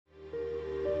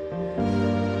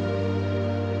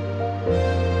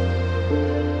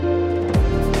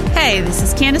Hey, this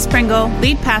is Candace Pringle,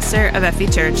 lead pastor of FE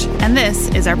Church, and this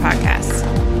is our podcast.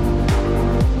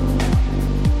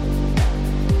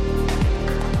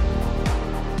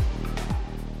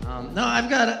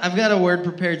 I've got a word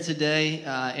prepared today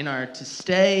in our To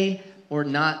Stay or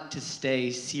Not to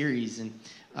Stay series. And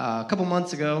a couple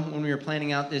months ago, when we were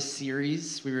planning out this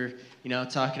series, we were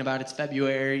talking about it's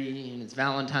February and it's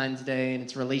Valentine's Day and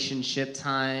it's relationship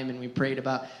time, and we prayed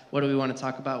about what do we want to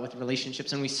talk about with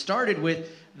relationships, and we started with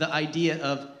the idea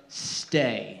of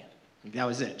stay. That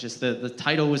was it. Just the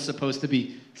title was supposed to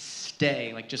be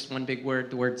stay, like just one big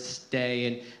word, the word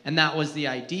stay, and that was the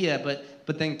idea.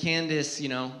 But then Candace,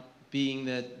 being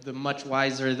the much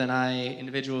wiser than I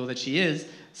individual that she is,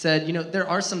 said, there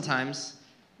are some times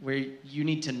where you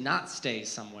need to not stay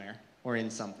somewhere or in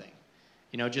something.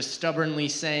 Just stubbornly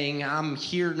saying, I'm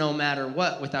here no matter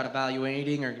what, without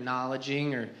evaluating or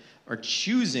acknowledging or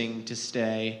choosing to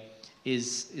stay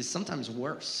is sometimes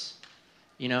worse.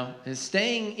 And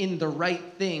staying in the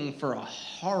right thing for a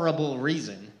horrible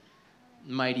reason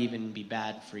might even be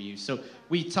bad for you. So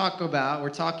we're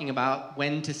talking about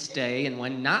when to stay and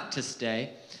when not to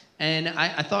stay. And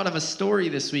I thought of a story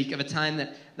this week of a time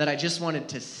that I just wanted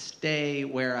to stay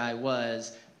where I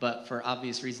was, but for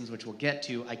obvious reasons, which we'll get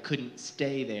to, I couldn't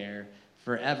stay there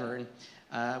forever.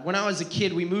 When I was a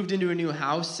kid, we moved into a new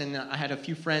house, and I had a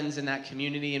few friends in that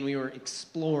community, and we were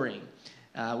exploring.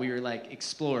 We were like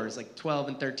explorers, like 12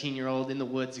 and 13-year-old in the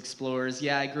woods explorers.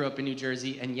 Yeah, I grew up in New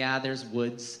Jersey, and yeah, there's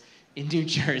woods in New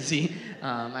Jersey.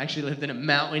 I actually lived in a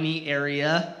mountainy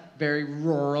area, very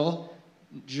rural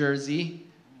Jersey.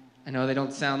 I know they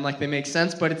don't sound like they make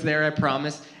sense, but it's there, I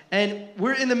promise. And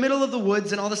we're in the middle of the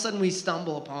woods, and all of a sudden we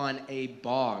stumble upon a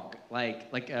bog,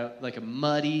 like a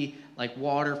muddy, like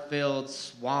water-filled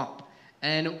swamp.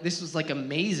 And this was like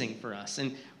amazing for us.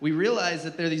 And we realized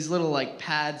that there are these little like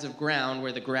pads of ground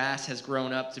where the grass has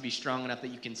grown up to be strong enough that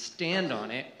you can stand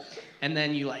on it. And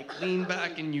then you like lean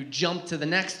back and you jump to the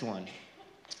next one.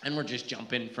 And we're just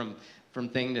jumping from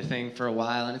thing to thing for a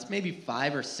while. And it's maybe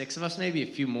 5 or 6 of us, maybe a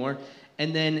few more.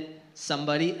 And then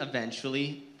somebody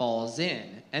eventually falls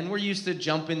in. And we're used to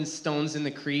jumping stones in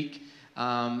the creek.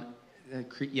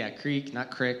 Creek, not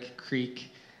crick,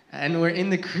 creek. And we're in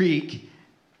the creek,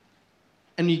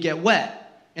 and you get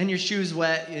wet. And your shoe's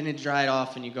wet, and it dried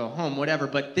off, and you go home, whatever.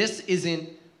 But this isn't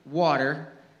water.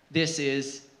 This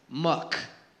is muck.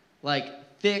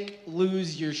 Like thick,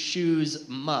 lose-your-shoes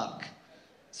muck.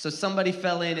 So somebody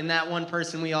fell in, and that one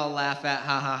person we all laugh at,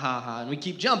 ha, ha, ha, ha, and we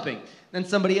keep jumping. Then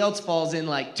somebody else falls in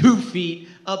like 2 feet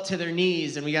up to their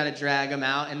knees, and we got to drag them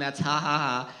out, and that's ha, ha,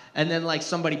 ha. And then like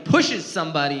somebody pushes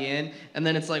somebody in, and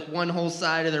then it's like one whole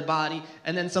side of their body,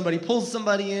 and then somebody pulls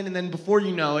somebody in, and then before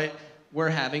you know it, we're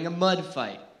having a mud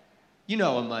fight. You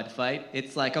know a mud fight.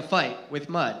 It's like a fight with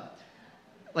mud.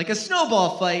 Like a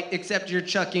snowball fight, except you're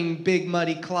chucking big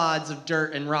muddy clods of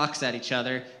dirt and rocks at each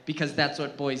other, because that's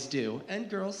what boys do. And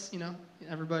girls,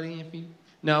 everybody, if you...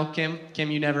 No, Kim,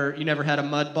 you never had a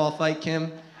mud ball fight,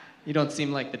 Kim? You don't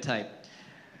seem like the type.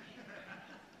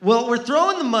 Well, we're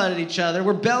throwing the mud at each other,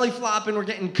 we're belly flopping, we're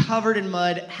getting covered in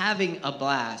mud, having a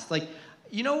blast. Like,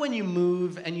 when you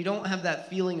move and you don't have that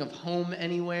feeling of home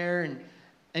anymore,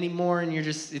 and you're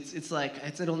just,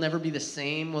 it'll never be the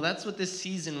same. Well, that's what this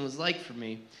season was like for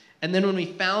me. And then when we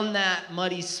found that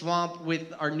muddy swamp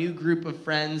with our new group of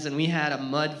friends and we had a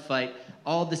mud fight,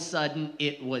 all of a sudden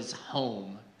it was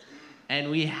home. And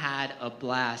we had a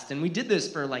blast. And we did this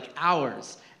for like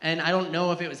hours. And I don't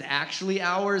know if it was actually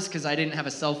hours because I didn't have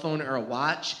a cell phone or a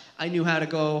watch. I knew how to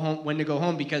go home, when to go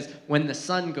home, because when the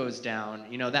sun goes down,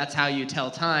 that's how you tell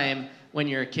time when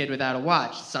you're a kid without a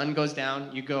watch. Sun goes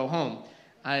down, you go home.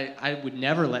 I would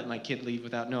never let my kid leave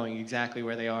without knowing exactly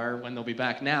where they are, when they'll be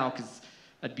back now, because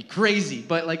that'd be crazy.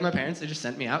 But like my parents, they just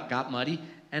sent me out, got muddy,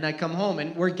 and I come home,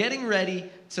 and we're getting ready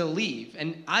to leave,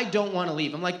 and I don't want to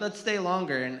leave. I'm like, let's stay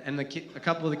longer, and a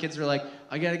couple of the kids were like,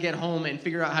 I got to get home and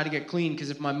figure out how to get clean, because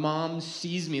if my mom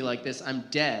sees me like this, I'm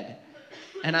dead.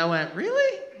 And I went,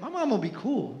 really? My mom will be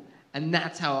cool. And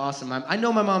that's how awesome I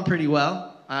know my mom pretty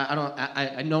well.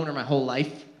 I've known her my whole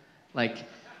life. Like,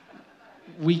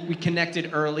 we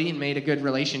connected early and made a good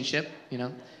relationship,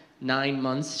 9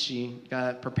 months, she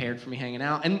got prepared for me hanging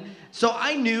out. And so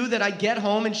I knew that I'd get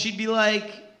home and she'd be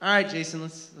like, all right, Jason,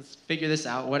 let's figure this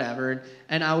out, whatever.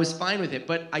 And I was fine with it,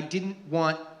 but I didn't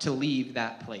want to leave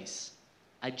that place.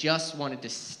 I just wanted to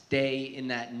stay in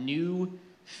that new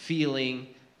feeling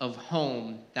of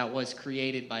home that was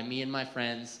created by me and my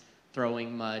friends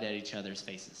throwing mud at each other's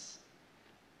faces.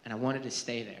 And I wanted to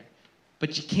stay there.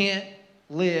 But you can't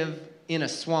live in a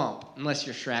swamp unless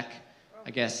you're Shrek,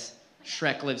 I guess.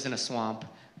 Shrek lives in a swamp.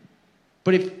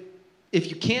 But if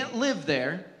you can't live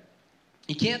there,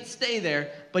 You can't stay there,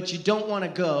 but you don't want to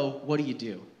go. What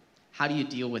do? How do you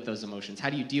deal with those emotions? How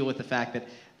do you deal with the fact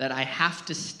that I have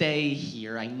to stay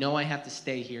here? I know I have to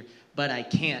stay here, but I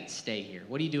can't stay here.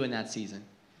 What do you do in that season?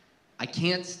 I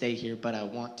can't stay here, but I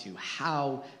want to.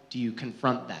 How do you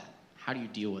confront that? How do you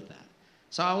deal with that?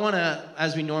 So I want to,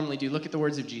 as we normally do, look at the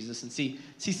words of Jesus and see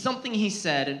something he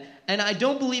said. And I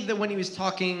don't believe that when he was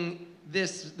talking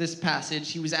this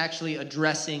passage, he was actually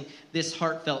addressing this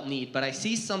heartfelt need. But I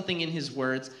see something in his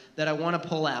words that I want to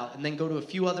pull out and then go to a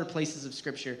few other places of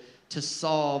Scripture to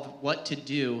solve what to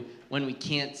do when we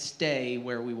can't stay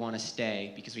where we want to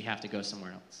stay because we have to go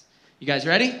somewhere else. You guys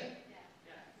ready?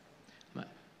 Yeah.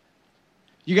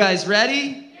 You guys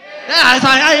ready? Yeah,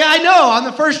 I know. On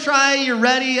the first try, you're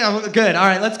ready. Oh, good. All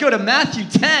right, let's go to Matthew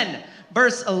 10,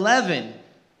 verse 11.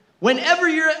 Whenever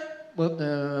you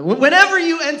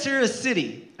enter a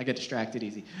city, I get distracted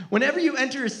easy. Whenever you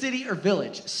enter a city or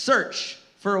village, search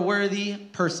for a worthy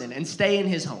person and stay in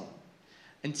his home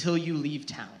until you leave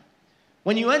town.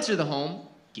 When you enter the home,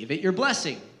 give it your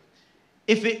blessing.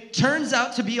 If it turns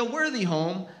out to be a worthy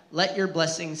home, let your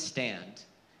blessing stand.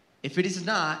 If it is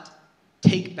not,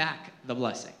 take back the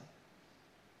blessing.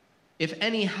 If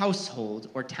any household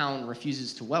or town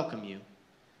refuses to welcome you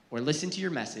or listen to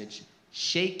your message,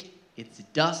 shake its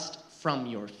dust from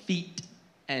your feet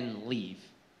and leave.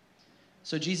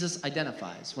 So Jesus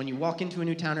identifies, when you walk into a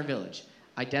new town or village,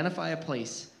 identify a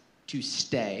place to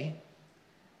stay,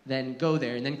 then go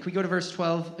there. And then can we go to verse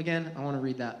 12 again? I want to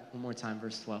read that one more time,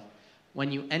 verse 12.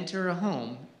 When you enter a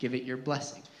home, give it your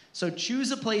blessing. So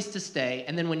choose a place to stay,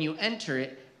 and then when you enter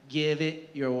it, give it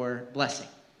your blessing.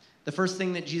 The first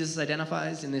thing that Jesus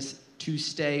identifies in this to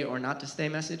stay or not to stay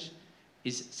message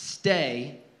is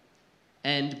stay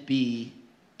and be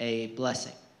a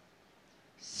blessing.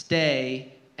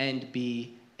 Stay and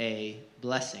be a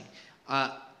blessing.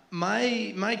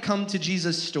 My come to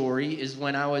Jesus story is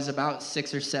when I was about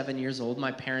 6 or 7 years old.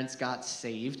 My parents got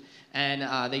saved,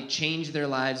 and they changed their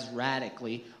lives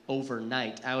radically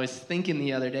overnight. I was thinking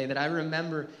the other day that I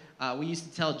remember we used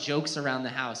to tell jokes around the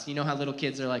house. You know how little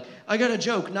kids are like, I got a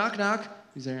joke, knock, knock.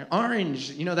 Who's there?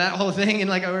 Orange. You know, that whole thing. And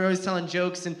like, we were always telling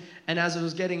jokes. And as I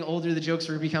was getting older, the jokes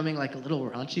were becoming like a little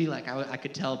raunchy. Like I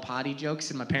could tell potty jokes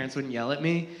and my parents wouldn't yell at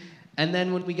me. And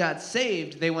then when we got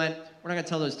saved, they went, we're not going to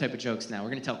tell those type of jokes now.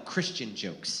 We're going to tell Christian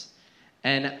jokes.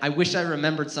 And I wish I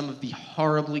remembered some of the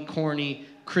horribly corny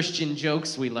Christian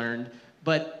jokes we learned.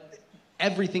 But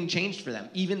everything changed for them.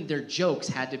 Even their jokes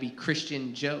had to be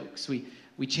Christian jokes.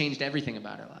 We changed everything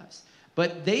about our lives.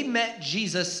 But they met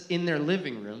Jesus in their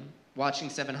living room watching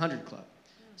 700 Club.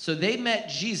 So they met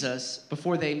Jesus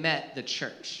before they met the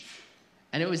church.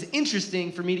 And it was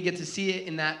interesting for me to get to see it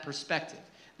in that perspective.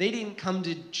 They didn't come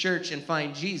to church and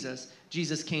find Jesus.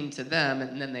 Jesus came to them,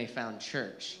 and then they found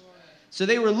church. So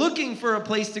they were looking for a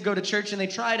place to go to church, and they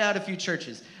tried out a few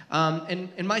churches.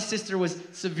 And my sister was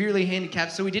severely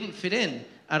handicapped, so we didn't fit in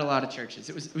at a lot of churches.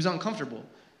 It was uncomfortable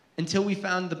until we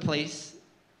found the place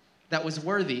that was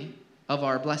worthy of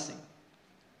our blessing.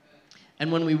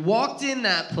 And when we walked in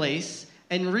that place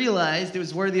and realized it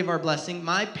was worthy of our blessing,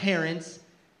 my parents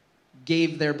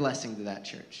gave their blessing to that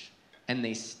church, and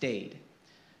they stayed.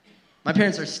 My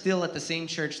parents are still at the same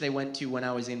church they went to when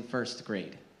I was in first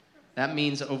grade. That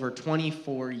means over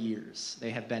 24 years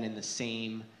they have been in the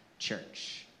same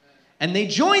church. And they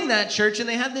joined that church, and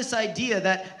they had this idea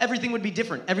that everything would be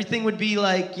different. Everything would be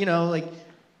like, like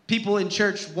people in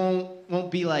church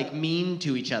won't be like mean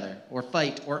to each other or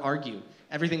fight or argue.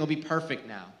 Everything will be perfect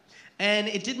now. And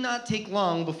it did not take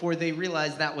long before they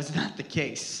realized that was not the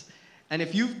case. And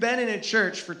if you've been in a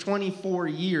church for 24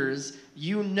 years,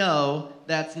 you know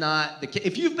that's not the case.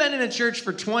 If you've been in a church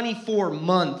for 24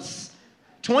 months,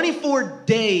 24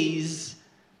 days,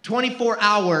 24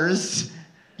 hours,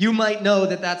 you might know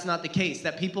that that's not the case,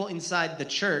 that people inside the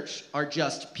church are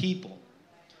just people.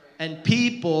 And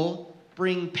people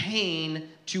bring pain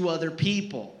to other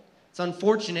people. It's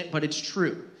unfortunate, but it's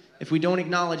true. If we don't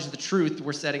acknowledge the truth,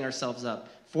 we're setting ourselves up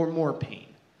for more pain.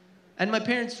 And my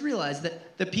parents realized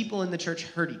that the people in the church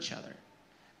hurt each other.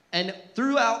 And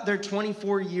throughout their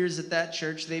 24 years at that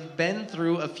church, they've been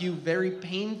through a few very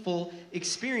painful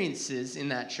experiences in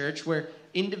that church where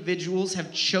individuals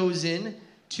have chosen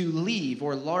to leave,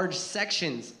 or large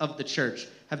sections of the church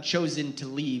have chosen to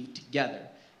leave together.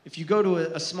 If you go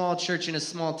to a small church in a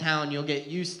small town, you'll get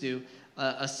used to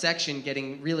a section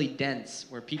getting really dense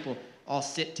where people all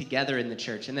sit together in the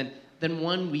church. And then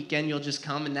one weekend you'll just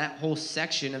come and that whole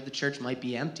section of the church might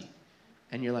be empty.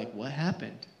 And you're like, what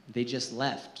happened? They just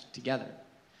left together.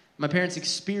 My parents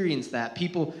experienced that,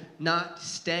 people not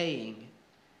staying.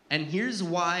 And here's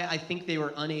why I think they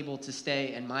were unable to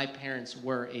stay and my parents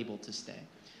were able to stay.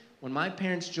 When my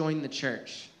parents joined the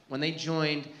church, when they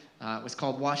joined, it was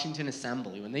called Washington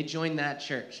Assembly, when they joined that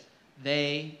church,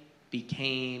 they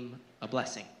became a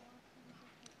blessing.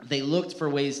 They looked for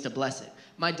ways to bless it.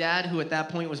 My dad, who at that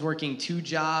point was working 2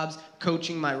 jobs,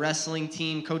 coaching my wrestling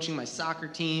team, coaching my soccer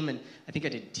team, and I think I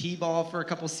did t-ball for a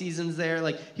couple seasons there.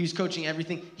 Like, he was coaching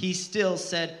everything. He still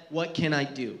said, what can I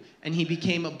do? And he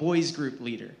became a boys group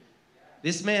leader.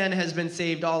 This man has been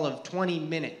saved all of 20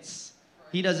 minutes.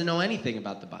 He doesn't know anything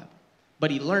about the Bible,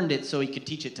 but he learned it so he could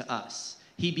teach it to us.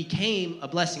 He became a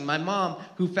blessing. My mom,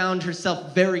 who found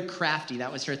herself very crafty,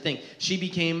 that was her thing. She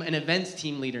became an events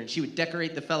team leader, and she would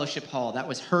decorate the fellowship hall. That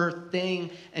was her thing,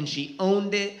 and she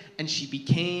owned it, and she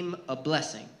became a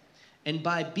blessing. And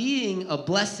by being a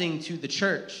blessing to the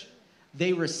church,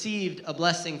 they received a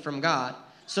blessing from God.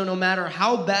 So no matter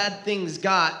how bad things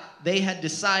got, they had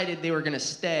decided they were going to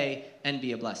stay and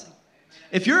be a blessing.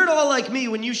 If you're at all like me,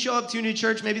 when you show up to a new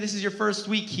church, maybe this is your first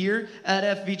week here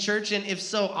at FV Church, and if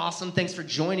so, awesome, thanks for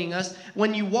joining us.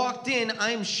 When you walked in,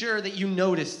 I'm sure that you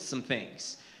noticed some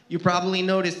things. You probably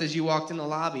noticed as you walked in the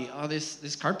lobby, oh,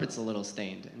 this carpet's a little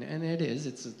stained. And it is.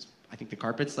 It's I think the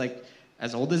carpet's like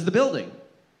as old as the building.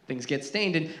 Things get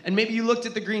stained. And maybe you looked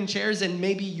at the green chairs, and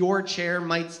maybe your chair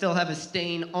might still have a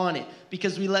stain on it,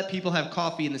 because we let people have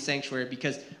coffee in the sanctuary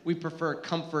because we prefer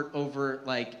comfort over,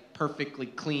 like, perfectly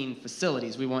clean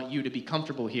facilities. We want you to be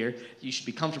comfortable here. You should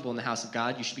be comfortable in the house of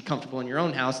God. You should be comfortable in your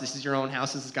own house. This is your own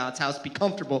house. This is God's house. Be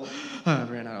comfortable. I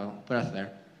ran out of breath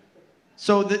there.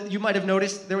 So you might have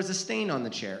noticed there was a stain on the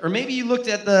chair. Or maybe you looked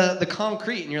at the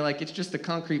concrete and you're like, it's just a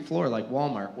concrete floor like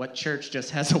Walmart. What church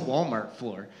just has a Walmart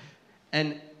floor?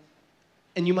 And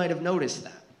you might have noticed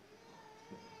that.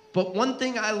 But one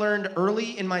thing I learned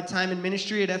early in my time in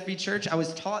ministry at FV Church, I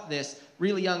was taught this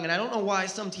really young, and I don't know why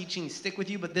some teachings stick with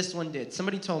you, but this one did.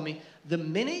 Somebody told me, the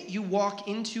minute you walk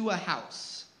into a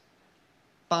house,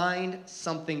 find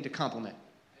something to compliment.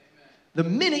 Amen. The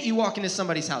minute you walk into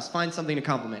somebody's house, find something to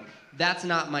compliment. That's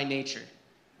not my nature.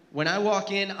 When I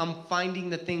walk in, I'm finding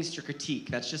the things to critique.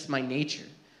 That's just my nature.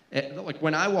 Like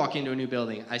when I walk into a new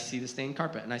building, I see the stained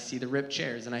carpet, and I see the ripped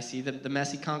chairs, and I see the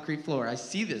messy concrete floor. I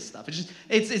see this stuff.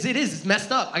 It's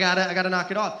messed up. I gotta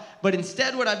knock it off. But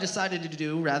instead, what I've decided to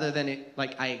do, rather than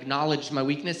I acknowledge my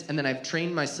weakness, and then I've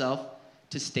trained myself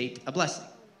to state a blessing.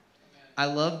 I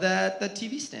love that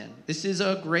TV stand. This is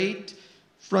a great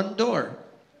front door.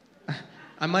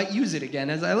 I might use it again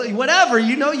whatever.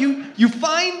 You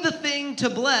find the thing to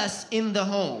bless in the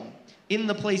home, in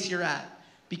the place you're at.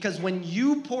 Because when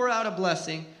you pour out a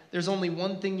blessing, there's only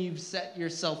one thing you've set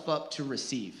yourself up to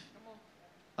receive.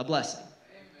 A blessing.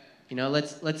 Amen.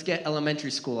 Let's get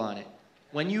elementary school on it.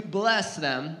 When you bless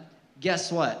them,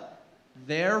 guess what?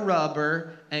 They're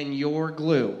rubber and you're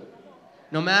glue.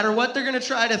 No matter what they're going to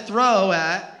try to throw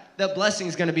at, the blessing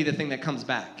is going to be the thing that comes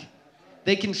back.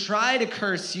 They can try to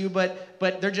curse you, but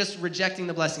they're just rejecting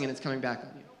the blessing and it's coming back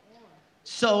on you.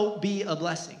 So be a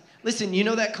blessing. Listen, you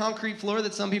know that concrete floor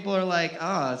that some people are like,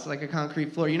 it's like a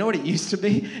concrete floor. You know what it used to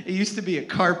be? It used to be a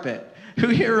carpet. Who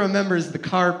here remembers the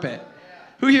carpet?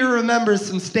 Who here remembers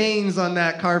some stains on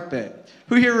that carpet?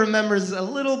 Who here remembers a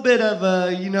little bit of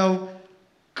a,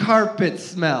 carpet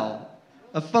smell,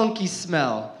 a funky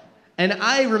smell? And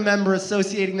I remember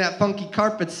associating that funky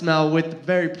carpet smell with the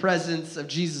very presence of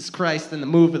Jesus Christ and the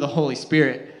move of the Holy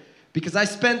Spirit. Because I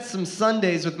spent some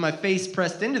Sundays with my face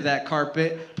pressed into that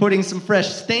carpet, putting some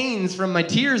fresh stains from my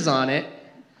tears on it.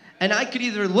 And I could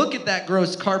either look at that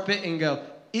gross carpet and go,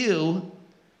 ew,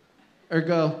 or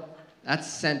go, that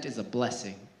scent is a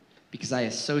blessing, because I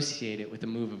associate it with the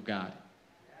move of God.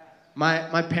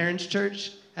 My parents'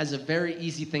 church has a very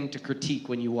easy thing to critique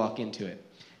when you walk into it.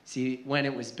 See, when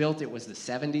it was built, it was the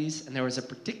 70s, and there was a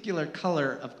particular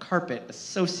color of carpet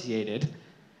associated,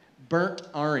 burnt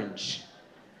orange.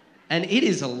 And it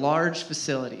is a large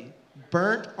facility.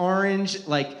 Burnt orange,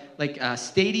 like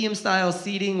stadium-style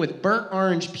seating with burnt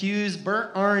orange pews,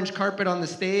 burnt orange carpet on the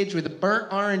stage with a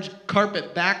burnt orange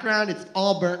carpet background. It's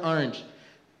all burnt orange.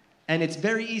 And it's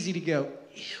very easy to go,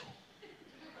 ew.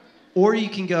 Or you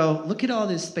can go, look at all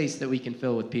this space that we can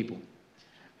fill with people.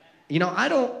 I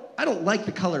don't like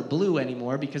the color blue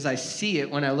anymore because I see it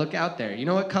when I look out there. You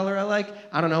know what color I like?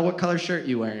 I don't know. What color shirt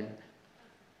you wearing?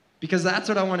 Because that's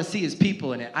what I want to see is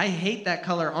people in it. I hate that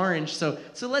color orange, so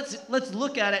let's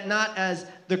look at it not as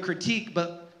the critique,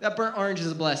 but that burnt orange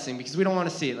is a blessing because we don't want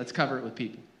to see it. Let's cover it with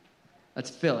people. Let's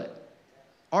fill it.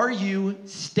 Are you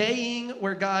staying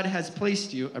where God has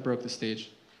placed you? I broke the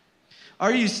stage.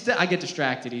 I get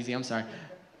distracted easy, I'm sorry.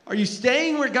 Are you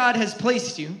staying where God has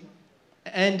placed you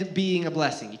and being a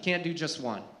blessing? You can't do just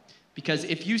one. Because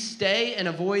if you stay and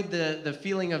avoid the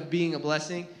feeling of being a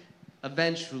blessing,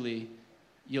 eventually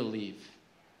you'll leave.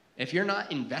 If you're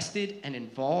not invested and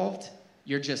involved,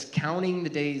 you're just counting the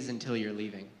days until you're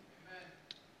leaving.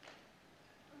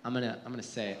 I'm gonna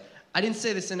say it. I didn't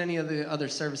say this in any of the other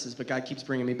services, but God keeps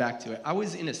bringing me back to it. I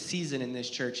was in a season in this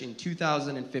church in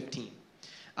 2015.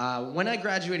 When I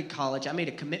graduated college, I made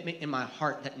a commitment in my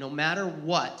heart that no matter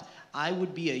what, I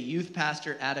would be a youth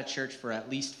pastor at a church for at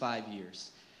least 5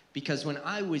 years. Because when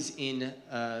I was in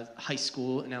high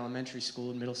school, in elementary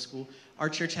school, and middle school, our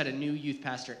church had a new youth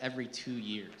pastor every 2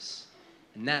 years.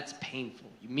 And that's painful.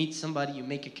 You meet somebody, you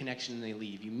make a connection, and they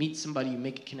leave. You meet somebody, you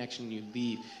make a connection, and you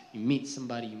leave. You meet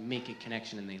somebody, you make a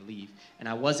connection, and they leave. And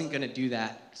I wasn't going to do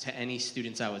that to any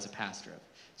students I was a pastor of.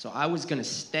 So I was going to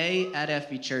stay at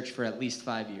FV Church for at least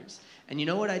 5 years. And you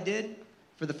know what I did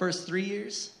for the first 3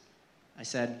 years? I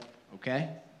said, okay,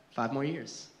 5 more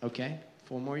years. Okay,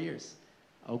 4 more years.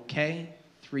 Okay,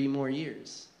 3 more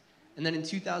years. And then in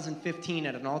 2015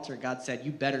 at an altar, God said,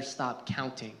 you better stop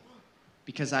counting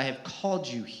because I have called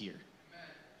you here.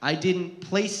 I didn't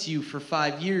place you for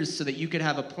 5 years so that you could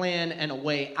have a plan and a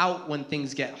way out when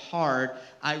things get hard.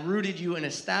 I rooted you and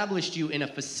established you in a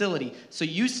facility. So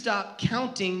you stop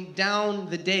counting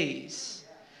down the days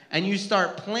and you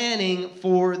start planning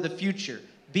for the future.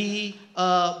 Be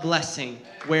a blessing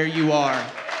where you are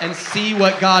and see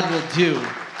what God will do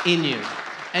in you.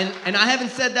 And I haven't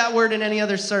said that word in any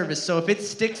other service, so if it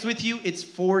sticks with you, it's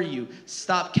for you.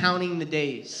 Stop counting the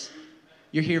days.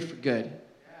 You're here for good.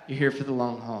 You're here for the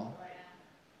long haul.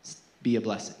 Be a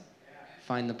blessing.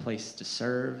 Find the place to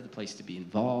serve, the place to be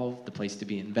involved, the place to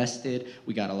be invested.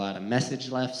 We got a lot of message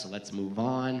left, so let's move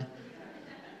on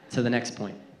to the next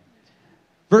point.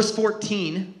 Verse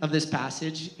 14 of this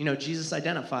passage, Jesus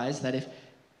identifies that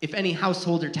if any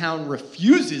household or town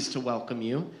refuses to welcome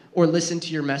you or listen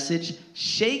to your message,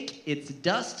 shake its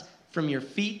dust from your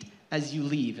feet as you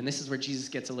leave. And this is where Jesus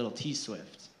gets a little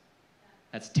T-Swift.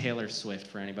 That's Taylor Swift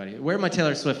for anybody. Where are my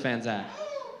Taylor Swift fans at?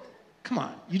 Come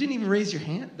on, you didn't even raise your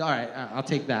hand? All right, I'll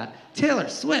take that. Taylor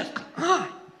Swift, come on.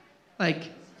 Like,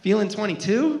 Feeling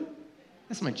 22?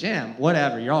 That's my jam.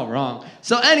 Whatever, you're all wrong.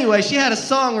 So anyway, she had a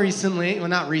song recently, well,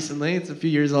 not recently, it's a few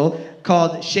years old,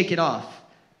 called Shake It Off.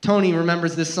 Tony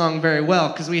remembers this song very well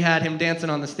because we had him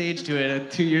dancing on the stage to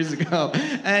it 2 years ago.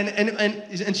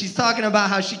 And she's talking about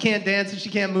how she can't dance and she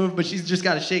can't move, but she's just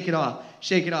got to shake it off.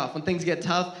 Shake it off. When things get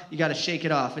tough, you got to shake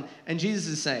it off. And Jesus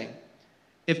is saying,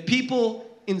 if people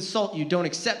insult you, don't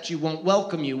accept you, won't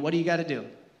welcome you, what do you got to do?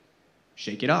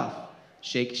 Shake it off.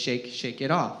 Shake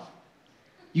it off.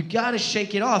 You got to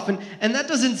shake it off. And that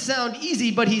doesn't sound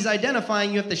easy, but he's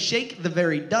identifying you have to shake the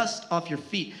very dust off your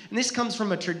feet. And this comes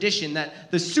from a tradition that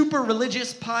the super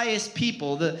religious, pious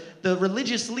people, the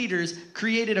religious leaders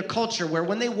created a culture where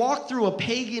when they walked through a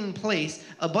pagan place,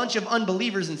 a bunch of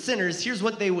unbelievers and sinners, here's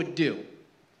what they would do.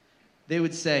 They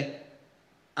would say,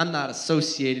 I'm not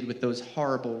associated with those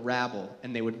horrible rabble.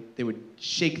 And they would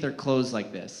shake their clothes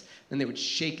like this. Then they would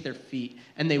shake their feet,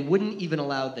 and they wouldn't even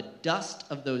allow the dust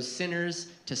of those sinners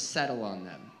to settle on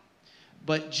them.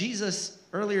 But Jesus,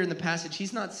 earlier in the passage,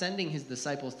 he's not sending his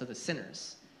disciples to the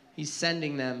sinners. He's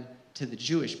sending them to the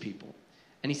Jewish people.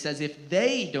 And he says, if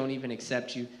they don't even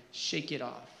accept you, shake it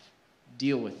off.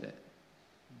 Deal with it.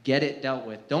 Get it dealt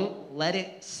with. Don't let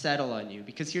it settle on you.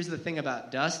 Because here's the thing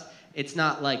about dust. It's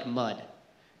not like mud.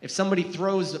 If somebody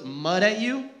throws mud at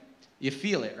you, you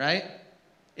feel it, right?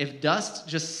 If dust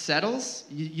just settles,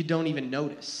 you don't even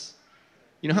notice.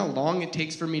 You know how long it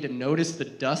takes for me to notice the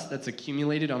dust that's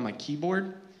accumulated on my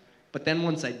keyboard? But then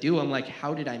once I do, I'm like,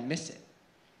 how did I miss it?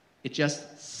 It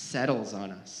just settles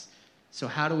on us. So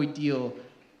how do we deal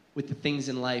with the things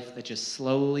in life that just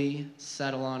slowly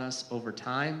settle on us over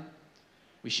time?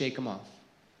 We shake them off.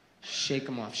 Shake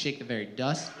them off. Shake the very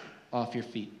dust off your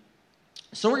feet.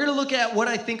 So we're going to look at what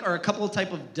I think are a couple of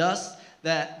type of dust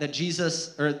that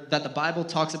Jesus, or that the Bible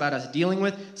talks about us dealing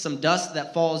with, some dust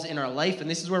that falls in our life. And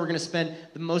this is where we're going to spend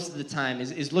the most of the time,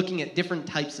 is looking at different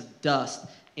types of dust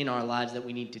in our lives that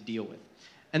we need to deal with.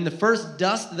 And the first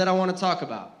dust that I want to talk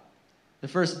about, the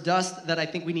first dust that I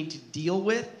think we need to deal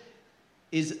with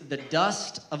is the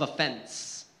dust of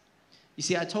offense. You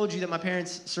see, I told you that my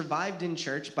parents survived in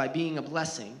church by being a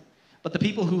blessing, but the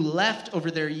people who left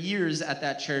over their years at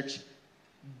that church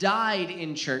died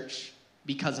in church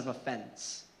because of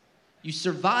offense. You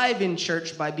survive in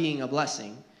church by being a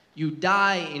blessing. You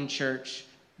die in church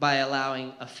by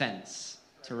allowing offense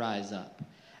to rise up.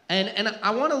 And I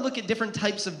want to look at different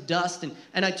types of dust.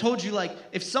 And I told you, like,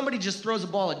 if somebody just throws a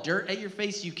ball of dirt at your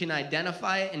face, you can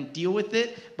identify it and deal with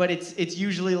it. But it's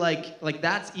usually like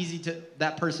that's easy to,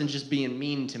 that person's just being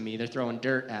mean to me. They're throwing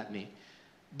dirt at me.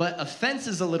 But offense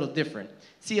is a little different.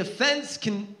 See,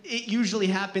 it usually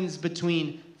happens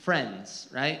between friends,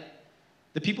 right?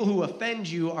 The people who offend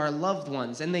you are loved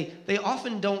ones, and they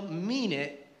often don't mean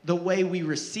it the way we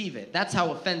receive it. That's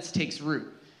how offense takes root.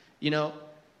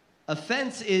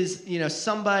 Offense is,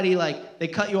 somebody like, they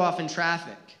cut you off in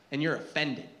traffic, and you're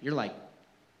offended. You're like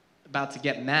about to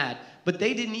get mad, but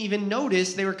they didn't even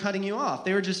notice they were cutting you off.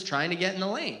 They were just trying to get in the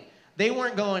lane. They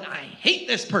weren't going, I hate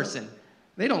this person.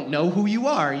 They don't know who you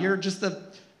are. You're just a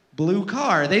blue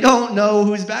car. They don't know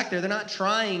who's back there. They're not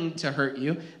trying to hurt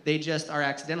you. They just are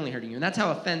accidentally hurting you. And that's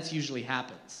how offense usually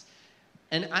happens.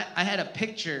 And I had a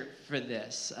picture for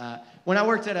this. When I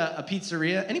worked at a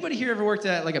pizzeria, anybody here ever worked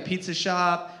at like a pizza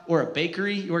shop or a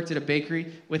bakery? You worked at a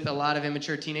bakery with a lot of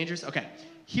immature teenagers? Okay.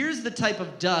 Here's the type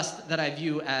of dust that I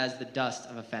view as the dust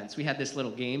of offense. We had this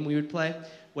little game we would play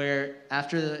where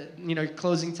after the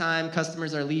closing time,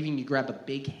 customers are leaving, you grab a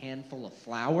big handful of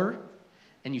flour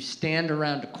and you stand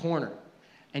around a corner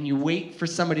and you wait for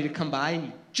somebody to come by and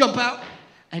you jump out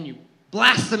and you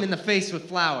blast them in the face with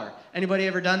flour. Anybody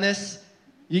ever done this?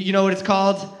 You know what it's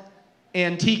called?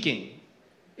 Antiquing.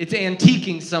 It's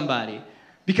antiquing somebody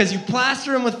because you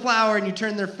plaster them with flour and you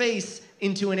turn their face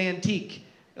into an antique.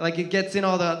 Like it gets in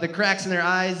all the cracks in their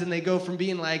eyes and they go from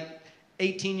being like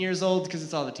 18 years old, because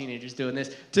it's all the teenagers doing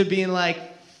this, to being like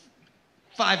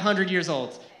 500 years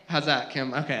old. How's that,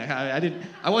 Kim? Okay,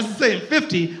 I wasn't saying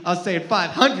 50, I was saying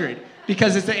 500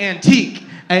 because it's an antique.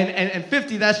 And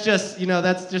 50, that's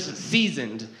just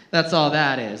seasoned. That's all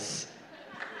that is.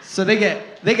 So they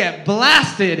get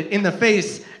blasted in the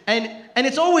face, and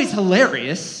it's always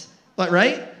hilarious, but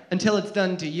right? Until it's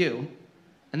done to you,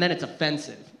 and then it's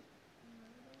offensive.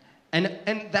 And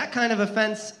that kind of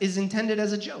offense is intended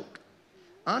as a joke.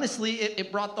 Honestly,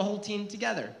 it brought the whole team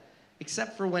together,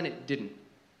 except for when it didn't.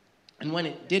 And when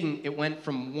it didn't, it went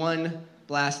from one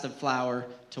blast of flour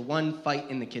to one fight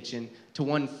in the kitchen to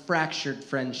one fractured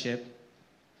friendship.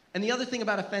 And the other thing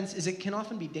about offense is it can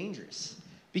often be dangerous.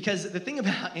 Because the thing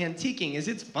about antiquing is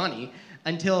it's funny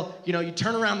until, you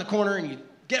turn around the corner and you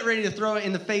get ready to throw it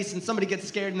in the face and somebody gets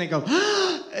scared and they go,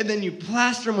 and then you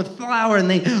plaster them with flour and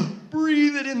they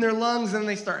breathe it in their lungs and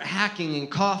they start hacking and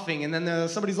coughing, and then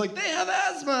somebody's like, they have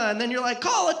asthma, and then you're like,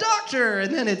 call a doctor,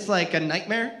 and then it's like a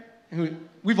nightmare.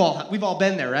 We've all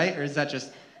been there, right? Or is that's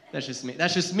just me?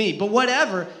 That's just me. But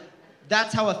whatever,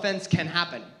 that's how offense can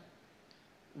happen.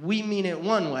 We mean it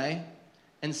one way,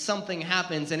 and something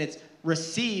happens and it's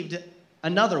received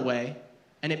another way,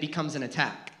 and it becomes an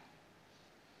attack.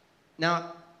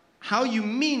 Now, how you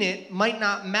mean it might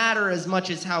not matter as much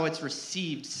as how it's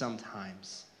received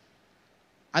sometimes.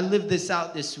 I lived this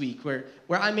out this week where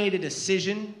I made a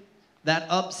decision that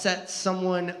upset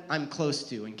someone I'm close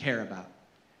to and care about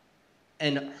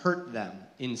and hurt them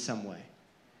in some way.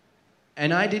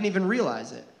 And I didn't even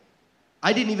realize it.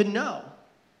 I didn't even know.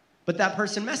 But that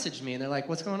person messaged me and they're like,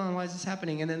 what's going on? Why is this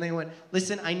happening? And then they went,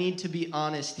 listen, I need to be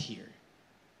honest here.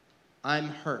 I'm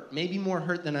hurt. Maybe more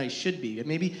hurt than I should be.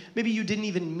 Maybe you didn't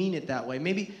even mean it that way.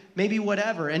 Maybe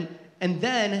whatever. And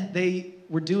then they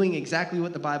were doing exactly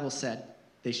what the Bible said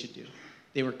they should do.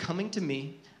 They were coming to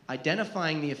me,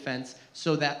 identifying the offense,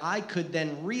 so that I could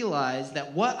then realize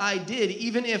that what I did,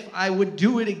 even if I would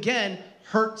do it again,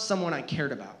 hurt someone I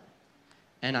cared about.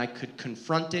 And I could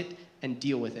confront it and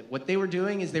deal with it. What they were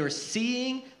doing is they were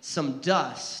seeing some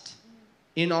dust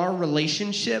in our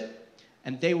relationship,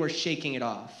 and they were shaking it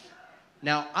off.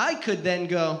 Now, I could then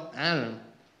go, I don't know,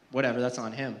 whatever, that's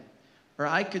on him. Or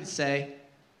I could say,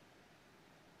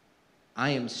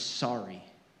 I am sorry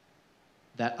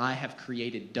that I have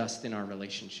created dust in our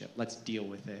relationship. Let's deal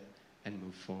with it and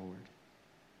move forward.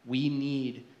 We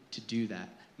need to do that.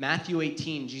 Matthew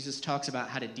 18, Jesus talks about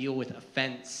how to deal with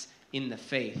offense in the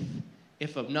faith.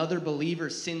 If another believer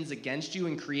sins against you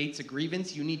and creates a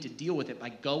grievance, you need to deal with it by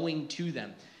going to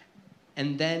them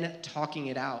and then talking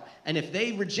it out. And if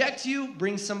they reject you,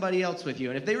 bring somebody else with you.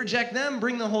 And if they reject them,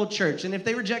 bring the whole church. And if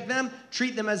they reject them,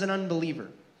 treat them as an unbeliever.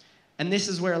 And this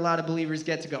is where a lot of believers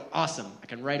get to go, awesome, I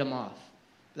can write them off.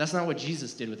 But that's not what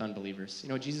Jesus did with unbelievers. You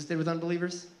know what Jesus did with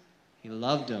unbelievers? He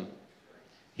loved them.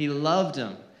 He loved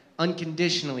them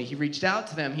unconditionally. He reached out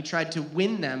to them. He tried to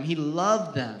win them. He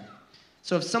loved them.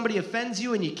 So if somebody offends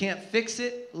you and you can't fix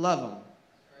it, love them.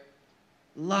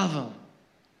 Love them.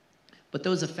 But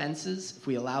those offenses, if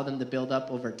we allow them to build up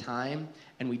over time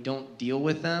and we don't deal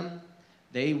with them,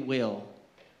 they will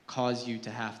cause you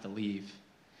to have to leave.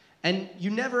 And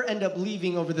you never end up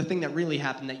leaving over the thing that really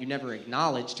happened that you never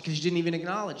acknowledged because you didn't even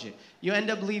acknowledge it. You end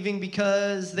up leaving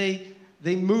because they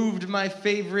moved my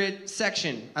favorite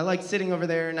section. I like sitting over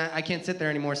there and I can't sit there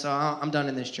anymore, so I'm done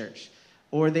in this church.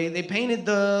 Or they painted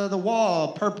the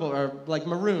wall purple or like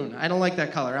maroon. I don't like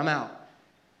that color. I'm out.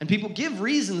 And people give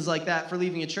reasons like that for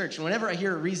leaving a church. And whenever I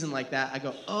hear a reason like that, I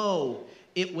go, oh,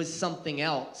 it was something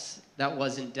else that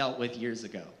wasn't dealt with years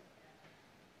ago.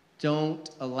 Don't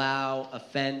allow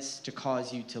offense to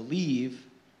cause you to leave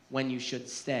when you should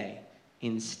stay.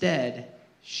 Instead,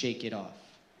 shake it off.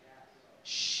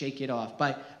 Shake it off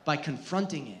by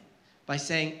confronting it, by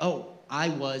saying, oh, I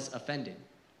was offended.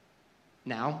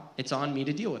 Now, it's on me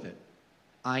to deal with it.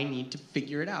 I need to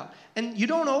figure it out. And you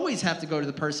don't always have to go to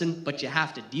the person, but you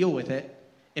have to deal with it.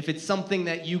 If it's something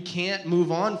that you can't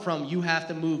move on from, you have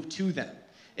to move to them.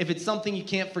 If it's something you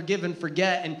can't forgive and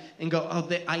forget and go, oh,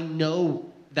 I know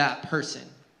that person,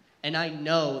 and I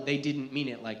know they didn't mean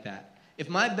it like that. If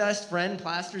my best friend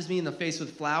plasters me in the face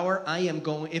with flour, I am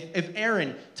going, if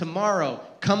Aaron tomorrow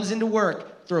comes into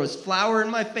work, throws flour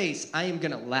in my face, I am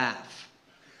going to laugh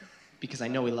because I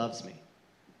know he loves me.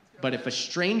 But if a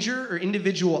stranger or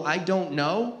individual I don't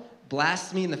know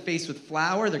blasts me in the face with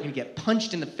flour, they're going to get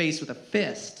punched in the face with a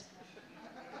fist.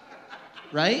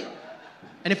 Right?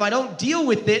 And if I don't deal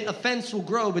with it, offense will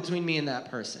grow between me and that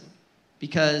person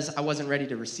because I wasn't ready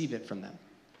to receive it from them.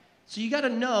 So you got to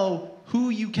know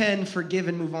who you can forgive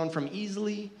and move on from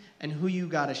easily and who you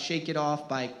got to shake it off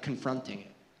by confronting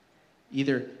it.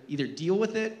 Either deal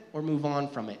with it or move on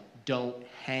from it. Don't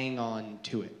hang on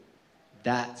to it.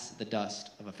 That's the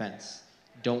dust of offense.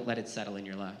 Don't let it settle in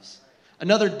your lives.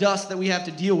 Another dust that we have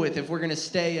to deal with if we're going to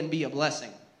stay and be a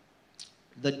blessing.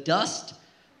 The dust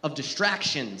of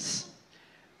distractions.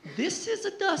 This is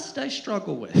a dust I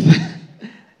struggle with.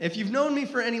 If you've known me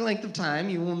for any length of time,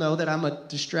 you will know that I'm a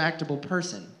distractible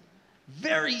person.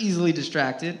 Very easily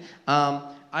distracted.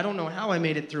 I don't know how I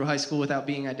made it through high school without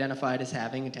being identified as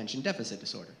having attention deficit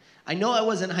disorder. I know I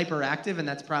wasn't hyperactive, and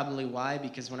that's probably why,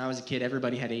 because when I was a kid,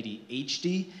 everybody had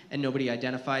ADHD, and nobody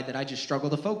identified that I just struggle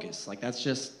to focus. Like,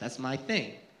 that's my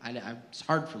thing. It's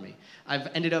hard for me. I've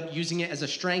ended up using it as a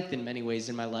strength in many ways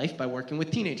in my life by working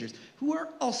with teenagers who are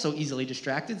also easily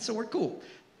distracted, so we're cool.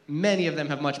 Many of them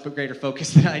have much greater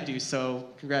focus than I do, so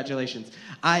congratulations.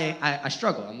 I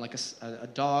struggle. I'm like a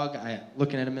dog. I'm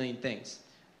looking at a million things.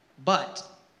 But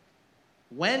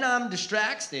when I'm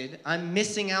distracted, I'm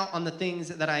missing out on the things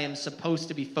that I am supposed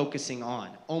to be focusing on,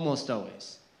 almost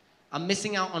always. I'm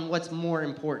missing out on what's more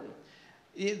important.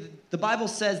 The Bible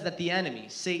says that the enemy,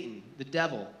 Satan, the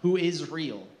devil, who is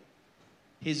real,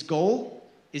 his goal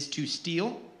is to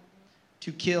steal,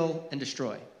 to kill, and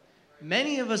destroy.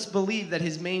 Many of us believe that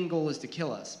his main goal is to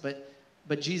kill us,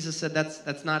 but Jesus said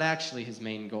that's not actually his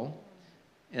main goal.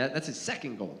 That's his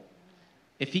second goal.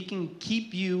 If he can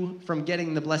keep you from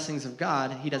getting the blessings of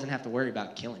God, he doesn't have to worry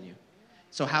about killing you.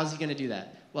 So how's he going to do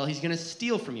that? Well, he's going to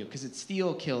steal from you because it's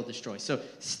steal, kill, destroy. So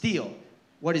steal.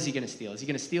 What is he going to steal? Is he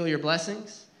going to steal your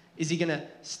blessings? Is he going to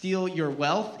steal your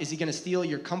wealth? Is he going to steal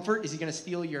your comfort? Is he going to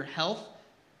steal your health?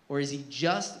 Or is he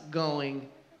just going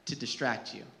to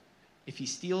distract you? If he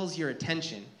steals your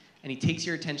attention and he takes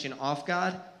your attention off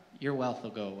God, your wealth will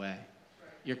go away.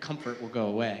 Your comfort will go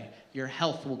away. Your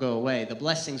health will go away. The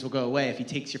blessings will go away if he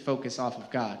takes your focus off of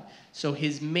God. So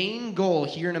his main goal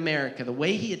here in America, the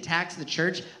way he attacks the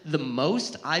church the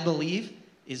most, I believe,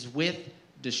 is with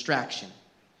distraction.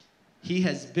 He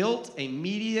has built a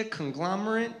media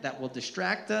conglomerate that will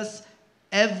distract us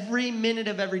every minute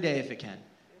of every day if it can.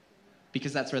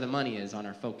 Because that's where the money is, on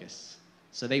our focus.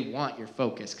 So they want your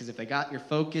focus, because if they got your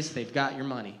focus, they've got your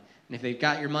money. And if they've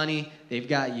got your money, they've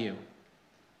got you.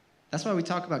 That's why we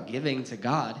talk about giving to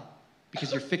God,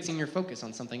 because you're fixing your focus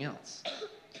on something else.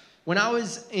 When I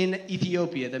was in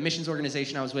Ethiopia, the missions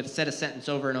organization I was with said a sentence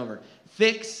over and over.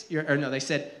 They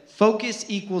said, focus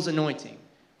equals anointing.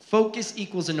 Focus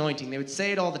equals anointing. They would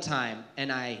say it all the time,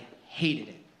 and I hated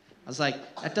it. I was like,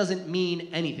 that doesn't mean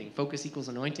anything. Focus equals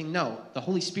anointing? No, the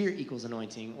Holy Spirit equals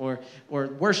anointing, or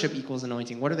worship equals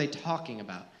anointing. What are they talking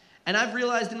about? And I've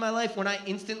realized in my life, when I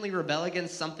instantly rebel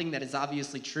against something that is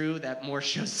obviously true, that more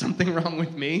shows something wrong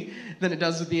with me than it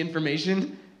does with the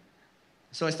information.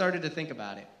 So I started to think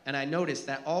about it, and I noticed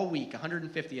that all week,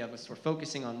 150 of us were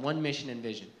focusing on one mission and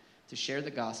vision, to share the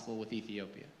gospel with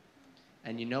Ethiopia.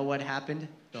 And you know what happened?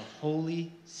 The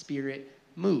Holy Spirit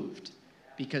moved.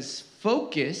 Because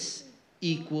focus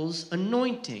equals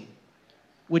anointing,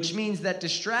 which means that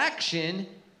distraction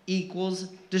equals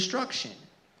destruction.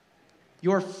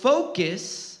 Your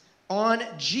focus on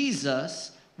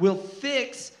Jesus will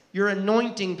fix your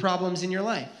anointing problems in your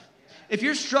life. If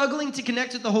you're struggling to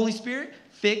connect with the Holy Spirit,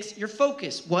 fix your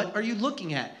focus. What are you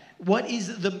looking at? What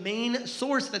is the main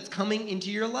source that's coming into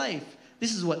your life?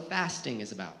 This is what fasting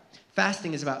is about.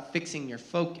 Fasting is about fixing your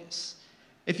focus.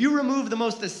 If you remove the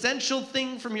most essential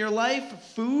thing from your life,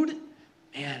 food,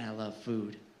 man, I love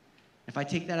food. If I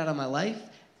take that out of my life,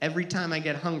 every time I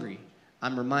get hungry,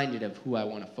 I'm reminded of who I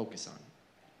want to focus on.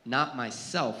 Not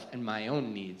myself and my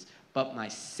own needs, but my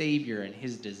Savior and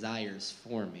his desires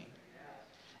for me.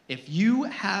 If you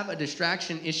have a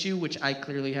distraction issue, which I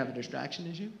clearly have a distraction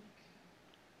issue,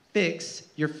 fix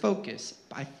your focus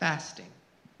by fasting.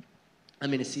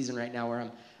 I'm in a season right now where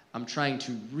I'm trying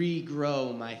to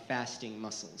regrow my fasting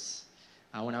muscles.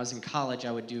 When I was in college,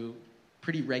 I would do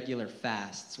pretty regular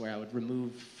fasts where I would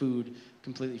remove food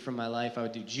completely from my life. I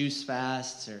would do juice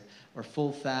fasts or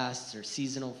full fasts or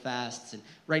seasonal fasts. And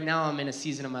right now I'm in a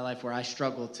season of my life where I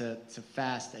struggle to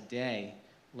fast a day,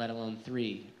 let alone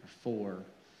 3 or 4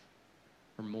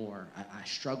 or more. I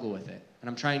struggle with it. And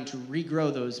I'm trying to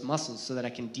regrow those muscles so that I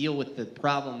can deal with the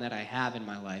problem that I have in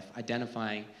my life,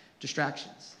 identifying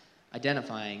distractions,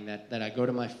 identifying that I go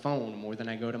to my phone more than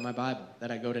I go to my Bible,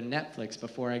 that I go to Netflix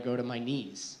before I go to my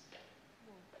knees.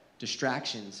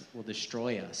 Distractions will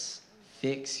destroy us.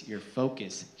 Fix your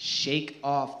focus. Shake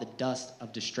off the dust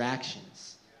of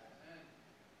distractions.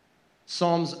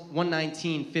 Psalms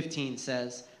 119:15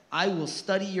 says, I will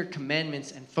study your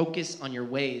commandments and focus on your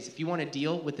ways. If you want to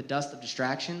deal with the dust of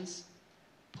distractions,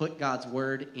 put God's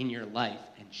word in your life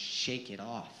and shake it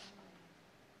off.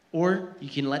 Or you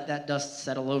can let that dust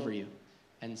settle over you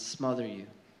and smother you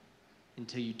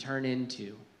until you turn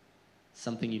into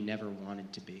something you never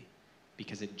wanted to be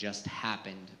because it just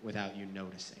happened without you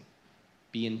noticing.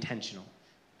 Be intentional.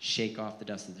 Shake off the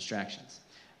dust of distractions.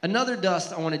 Another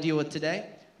dust I want to deal with today,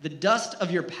 the dust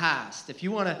of your past. If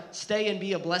you want to stay and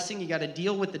be a blessing, you got to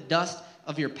deal with the dust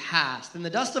of your past. And the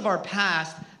dust of our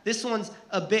past, this one's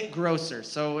a bit grosser,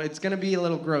 so it's going to be a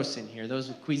little gross in here. Those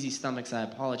with queasy stomachs, I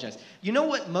apologize. You know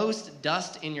what most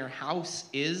dust in your house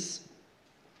is?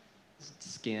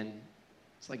 It's skin.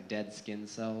 It's like dead skin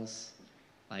cells,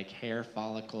 like hair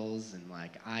follicles and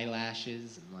like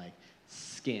eyelashes and like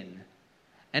skin.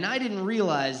 And I didn't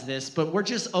realize this, but we're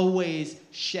just always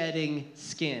shedding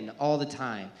skin all the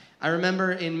time. I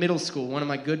remember in middle school, one of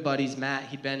my good buddies, Matt,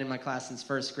 he'd been in my class since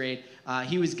first grade.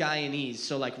 He was Guyanese,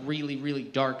 so like really, really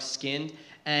dark skinned.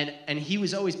 And he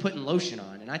was always putting lotion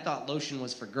on. And I thought lotion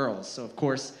was for girls. So of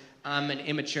course, I'm an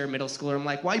immature middle schooler. I'm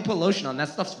like, why you put lotion on? That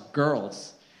stuff's for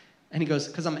girls. And he goes,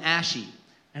 because I'm ashy.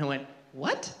 And I went,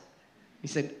 what? He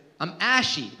said, I'm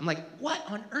ashy. I'm like, what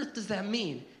on earth does that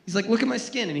mean? He's like, look at my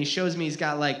skin. And he shows me he's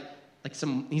got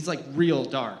he's like real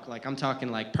dark. Like I'm talking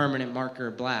like permanent marker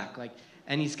black.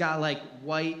 And he's got like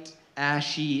white,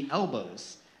 ashy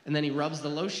elbows. And then he rubs the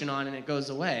lotion on and it goes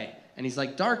away. And he's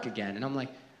like dark again. And I'm like,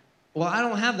 well, I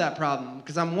don't have that problem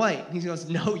because I'm white. And he goes,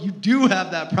 no, you do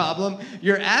have that problem.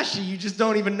 You're ashy. You just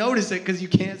don't even notice it because you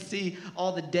can't see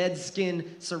all the dead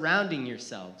skin surrounding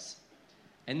yourselves.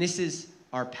 And this is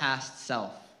our past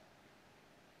self.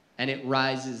 And it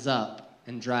rises up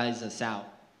and dries us out.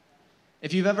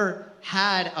 If you've ever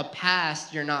had a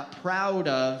past you're not proud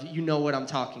of, you know what I'm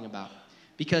talking about.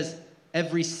 Because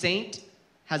every saint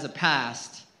has a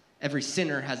past, every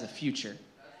sinner has a future.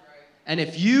 That's right. And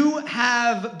if you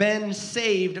have been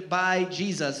saved by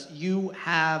Jesus, you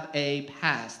have a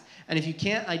past. And if you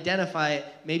can't identify it,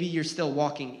 maybe you're still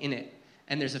walking in it,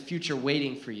 and there's a future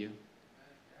waiting for you.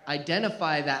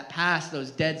 Identify that past, those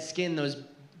dead skin, those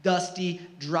dusty,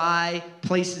 dry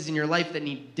places in your life that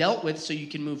need dealt with so you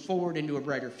can move forward into a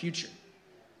brighter future.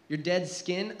 Your dead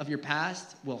skin of your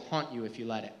past will haunt you if you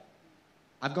let it.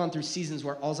 I've gone through seasons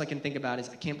where all I can think about is,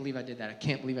 I can't believe I did that, I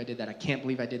can't believe I did that, I can't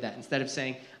believe I did that, instead of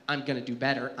saying, I'm going to do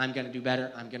better, I'm going to do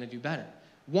better, I'm going to do better.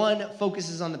 One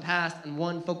focuses on the past and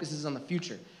one focuses on the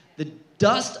future. The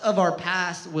dust of our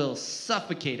past will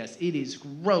suffocate us. It is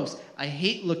gross. I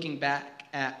hate looking back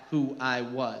at who I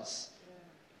was.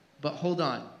 But hold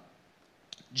on.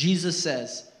 Jesus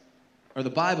says, or the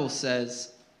Bible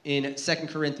says in 2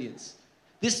 Corinthians,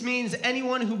 this means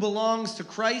anyone who belongs to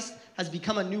Christ has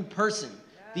become a new person.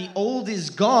 The old is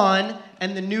gone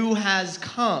and the new has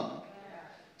come.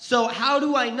 So how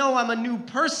do I know I'm a new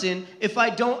person if I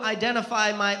don't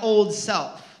identify my old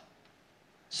self?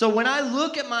 So when I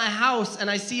look at my house and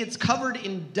I see it's covered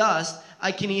in dust,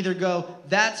 I can either go,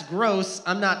 that's gross,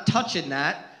 I'm not touching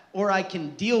that, or I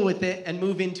can deal with it and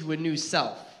move into a new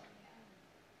self.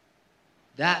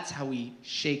 That's how we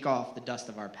shake off the dust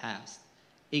of our past.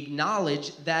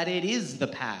 Acknowledge that it is the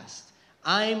past.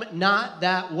 I'm not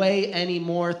that way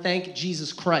anymore. Thank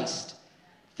Jesus Christ.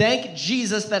 Thank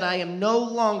Jesus that I am no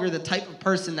longer the type of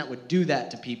person that would do that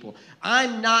to people.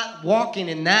 I'm not walking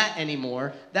in that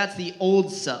anymore. That's the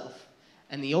old self.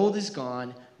 And the old is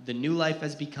gone. The new life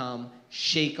has become.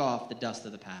 Shake off the dust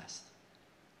of the past.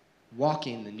 Walk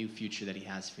in the new future that he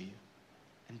has for you.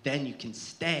 And then you can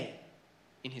stay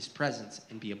in his presence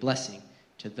and be a blessing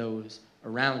to those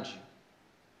around you.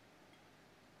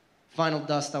 Final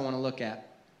dust I want to look at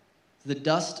is the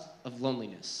dust of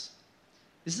loneliness.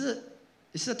 This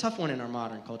is a tough one in our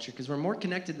modern culture because we're more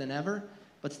connected than ever,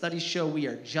 but studies show we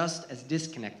are just as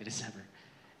disconnected as ever.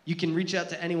 You can reach out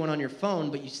to anyone on your phone,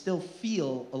 but you still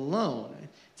feel alone.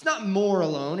 It's not more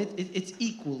alone, it's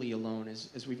equally alone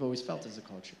as we've always felt as a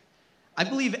culture. I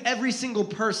believe every single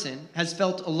person has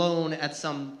felt alone at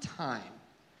some time.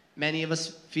 Many of us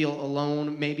feel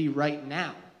alone maybe right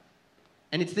now.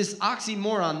 And it's this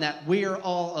oxymoron that we're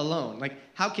all alone. Like,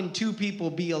 how can two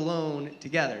people be alone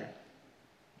together?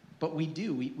 But we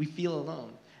do, we feel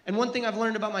alone. And one thing I've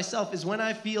learned about myself is when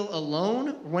I feel alone,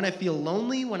 when I feel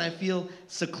lonely, when I feel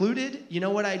secluded, you know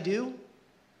what I do?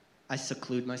 I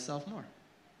seclude myself more.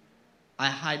 I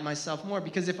hide myself more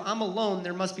because if I'm alone,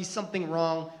 there must be something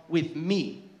wrong with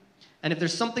me. And if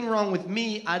there's something wrong with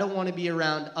me, I don't want to be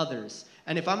around others.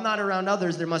 And if I'm not around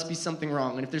others, there must be something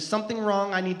wrong. And if there's something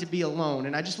wrong, I need to be alone.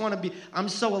 And I just want to be, I'm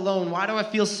so alone. Why do I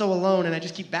feel so alone? And I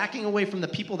just keep backing away from the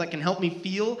people that can help me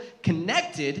feel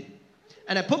connected.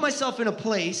 And I put myself in a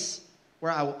place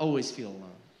where I will always feel alone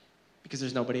because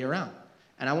there's nobody around.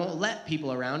 And I won't let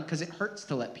people around because it hurts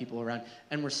to let people around.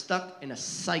 And we're stuck in a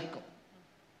cycle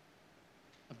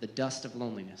of the dust of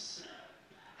loneliness.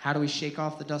 How do we shake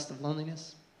off the dust of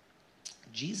loneliness?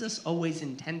 Jesus always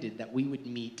intended that we would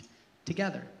meet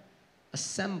together,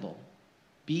 assemble,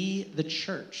 be the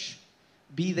church,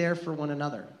 be there for one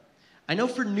another. I know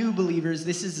for new believers,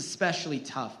 this is especially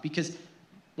tough because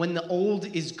when the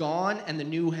old is gone and the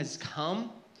new has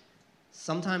come,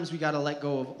 sometimes we got to let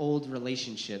go of old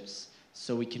relationships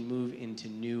so we can move into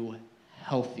new,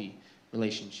 healthy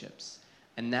relationships.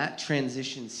 And that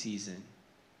transition season,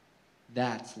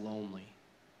 that's lonely.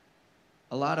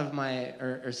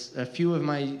 A few of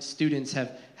my students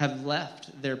have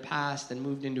left their past and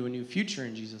moved into a new future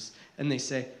in Jesus. And they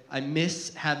say, I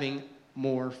miss having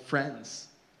more friends.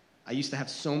 I used to have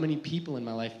so many people in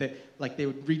my life that they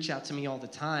would reach out to me all the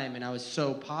time, and I was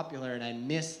so popular, and I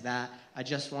miss that. I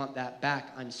just want that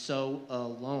back. I'm so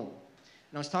alone.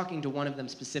 And I was talking to one of them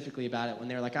specifically about it when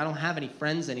they were like, I don't have any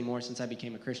friends anymore since I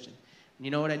became a Christian. And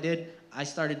you know what I did? I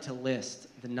started to list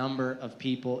the number of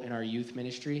people in our youth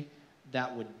ministry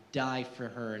that would die for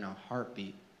her in a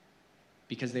heartbeat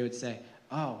because they would say,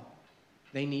 oh,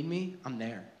 they need me? I'm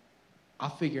there. I'll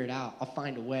figure it out. I'll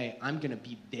find a way. I'm going to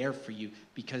be there for you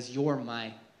because you're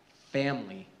my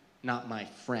family, not my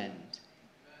friend.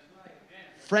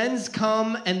 Friends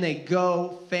come and they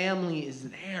go. Family is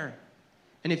there.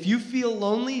 And if you feel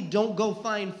lonely, don't go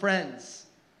find friends.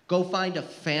 Go find a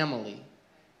family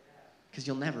because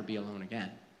you'll never be alone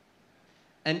again.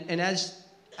 And as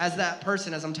that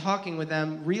person, as I'm talking with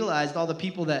them, realized all the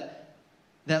people that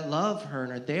love her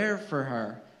and are there for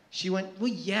her, she went, well,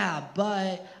 yeah,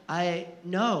 but I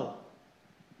know.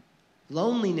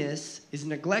 Loneliness is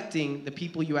neglecting the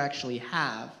people you actually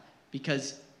have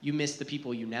because you miss the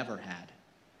people you never had.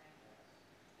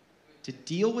 To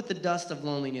deal with the dust of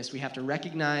loneliness, we have to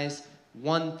recognize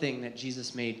one thing that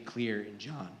Jesus made clear in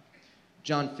John.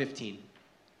 John 15,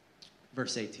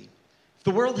 verse 18. If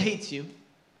the world hates you,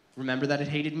 remember that it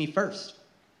hated me first.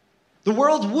 The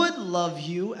world would love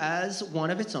you as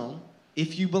one of its own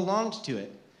if you belonged to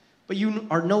it. But you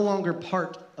are no longer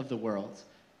part of the world.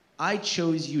 I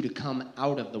chose you to come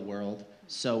out of the world,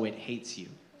 so it hates you.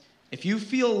 If you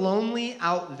feel lonely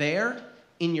out there,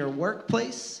 in your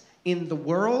workplace, in the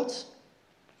world,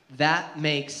 that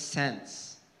makes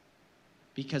sense.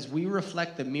 Because we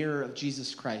reflect the mirror of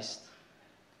Jesus Christ.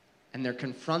 And they're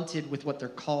confronted with what they're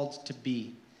called to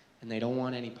be. And they don't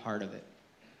want any part of it.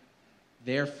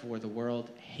 Therefore, the world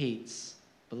hates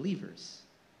believers.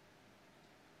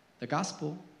 The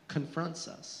gospel confronts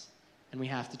us, and we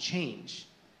have to change.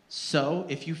 So,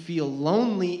 if you feel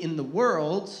lonely in the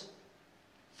world,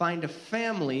 find a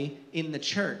family in the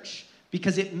church,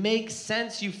 because it makes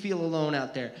sense you feel alone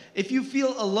out there. If you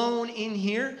feel alone in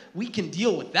here, we can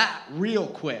deal with that real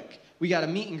quick. We got a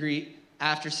meet and greet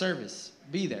after service.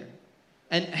 Be there.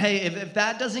 And hey, if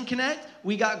that doesn't connect,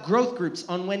 we got growth groups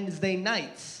on Wednesday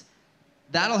nights.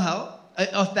 That'll help.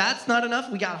 If that's not enough,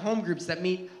 we got home groups that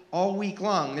meet all week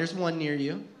long. There's one near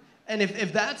you. And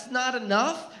if that's not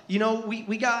enough,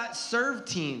 we got serve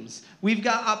teams. We've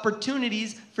got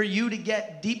opportunities for you to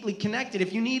get deeply connected.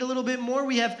 If you need a little bit more,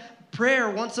 we have prayer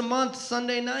once a month,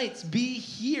 Sunday nights. Be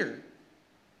here.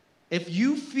 If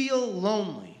you feel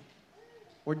lonely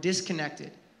or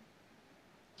disconnected,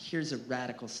 here's a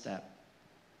radical step.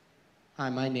 Hi,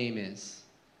 my name is.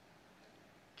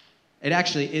 It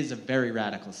actually is a very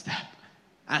radical step.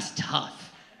 That's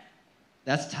tough.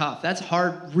 That's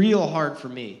hard, real hard for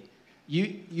me.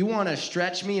 You want to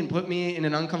stretch me and put me in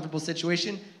an uncomfortable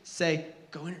situation? Say,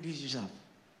 go introduce yourself.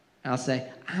 And I'll say,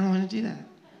 I don't want to do that.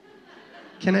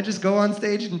 Can I just go on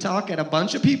stage and talk at a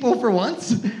bunch of people for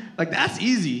once? Like, that's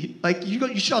easy. Like,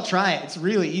 you should all try it. It's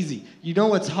really easy. You know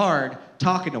what's hard?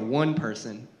 Talking to one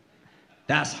person.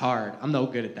 That's hard. I'm no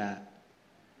good at that.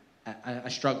 I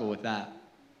struggle with that.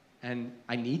 And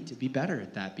I need to be better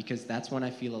at that because that's when I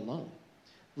feel alone.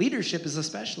 Leadership is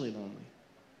especially lonely.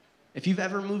 If you've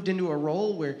ever moved into a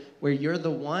role where you're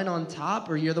the one on top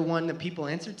or you're the one that people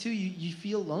answer to, you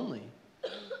feel lonely.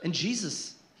 And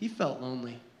Jesus, he felt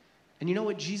lonely. And you know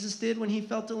what Jesus did when he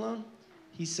felt alone?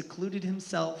 He secluded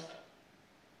himself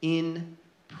in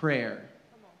prayer.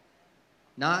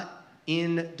 Not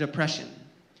in depression.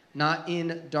 Not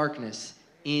in darkness.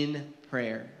 In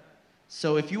prayer.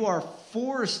 So if you are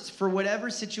forced for whatever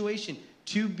situation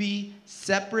to be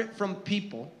separate from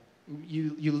people,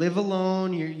 you live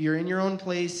alone, you're in your own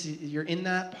place, you're in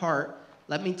that part,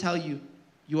 let me tell you,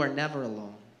 you are never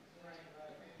alone.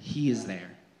 He is there.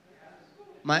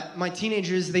 My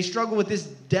teenagers, they struggle with this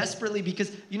desperately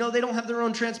because, they don't have their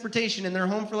own transportation and they're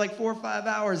home for like 4 or 5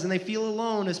 hours and they feel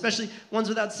alone, especially ones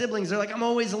without siblings. They're like, I'm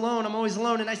always alone.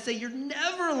 And I say, you're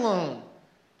never alone.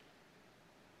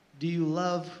 Do you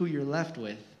love who you're left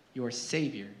with? Your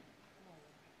Savior.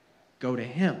 Go to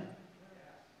him.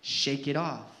 Shake it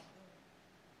off.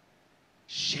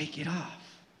 Shake it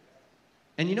off.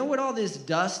 And you know what all this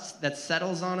dust that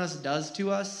settles on us does to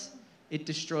us? It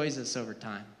destroys us over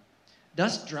time.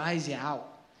 Dust dries you out.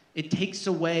 It takes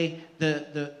away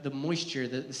the moisture,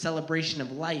 the celebration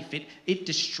of life. It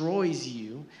destroys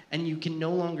you, and you can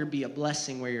no longer be a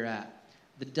blessing where you're at.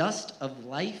 The dust of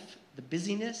life, the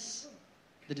busyness,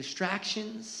 the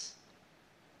distractions,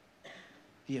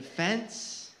 the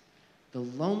offense, the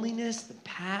loneliness, the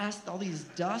past, all these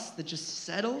dusts that just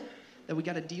settle that we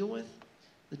got to deal with,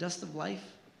 the dust of life,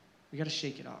 we got to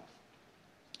shake it off.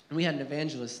 And we had an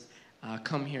evangelist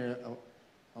come here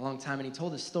a long time, and he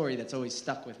told a story that's always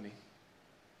stuck with me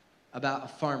about a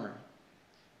farmer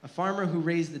who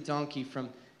raised the donkey from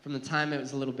the time it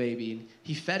was a little baby. And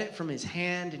he fed it from his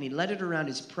hand, and he led it around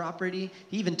his property.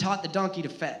 He even taught the donkey to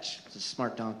fetch. It was a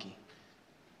smart donkey.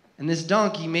 And this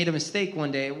donkey made a mistake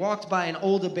one day. It walked by an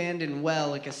old abandoned well,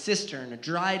 like a cistern, a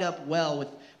dried up well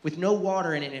with no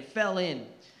water in it, and it fell in.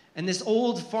 And this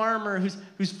old farmer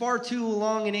who's far too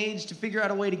long in age to figure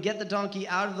out a way to get the donkey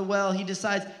out of the well, he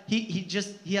decides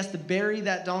he has to bury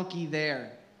that donkey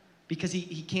there because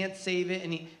he can't save it,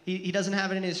 and he doesn't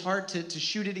have it in his heart to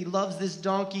shoot it. He loves this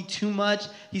donkey too much.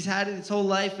 He's had it its whole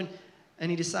life, and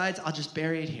he decides, I'll just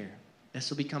bury it here. This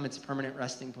will become its permanent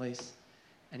resting place.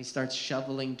 And he starts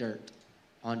shoveling dirt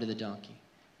onto the donkey.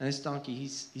 And this donkey,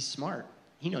 he's smart.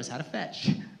 He knows how to fetch.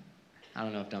 I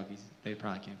don't know if donkeys, they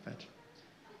probably can't fetch.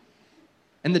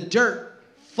 And the dirt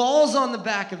falls on the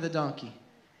back of the donkey.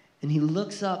 And he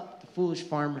looks up, the foolish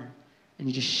farmer, and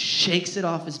he just shakes it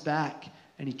off his back,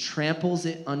 and he tramples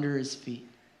it under his feet.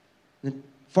 The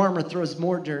farmer throws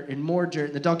more dirt, and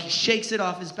the donkey shakes it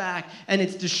off his back, and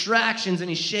it's distractions, and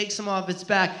he shakes them off its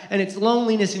back, and it's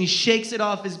loneliness, and he shakes it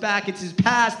off his back. It's his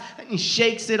past, and he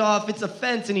shakes it off. It's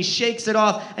offense, and he shakes it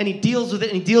off, and he deals with it,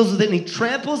 and he deals with it, and he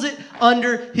tramples it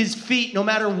under his feet. No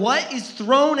matter what is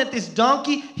thrown at this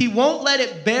donkey, he won't let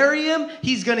it bury him.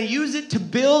 He's going to use it to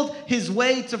build his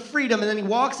way to freedom. And then he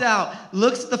walks out,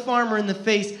 looks at the farmer in the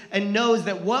face, and knows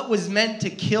that what was meant to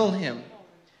kill him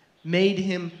made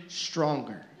him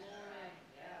stronger.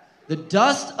 The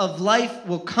dust of life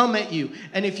will come at you.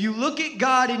 And if you look at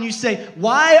God and you say,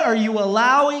 why are you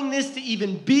allowing this to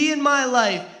even be in my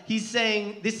life? He's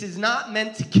saying, this is not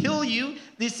meant to kill you.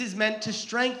 This is meant to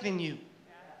strengthen you.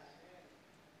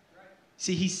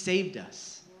 See, he saved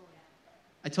us.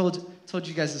 I told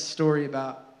you guys a story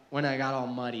about when I got all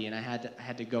muddy and I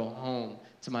had to go home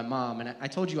to my mom. And I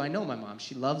told you I know my mom.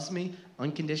 She loves me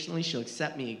unconditionally. She'll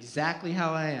accept me exactly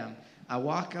how I am. I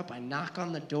walk up, I knock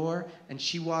on the door, and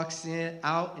she walks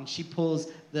out, and she pulls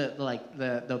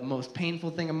the most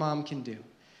painful thing a mom can do.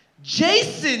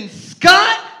 Jason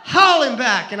Scott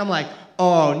Hollenbach! And I'm like,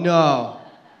 oh no.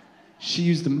 She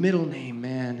used the middle name,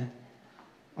 man.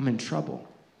 I'm in trouble.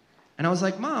 And I was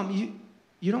like, Mom,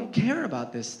 you don't care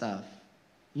about this stuff.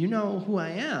 You know who I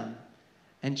am.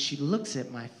 And she looks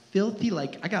at my filthy,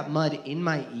 I got mud in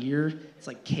my ear. It's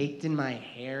caked in my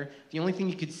hair. The only thing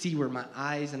you could see were my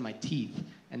eyes and my teeth,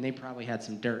 and they probably had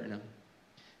some dirt in them.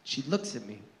 She looks at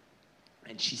me,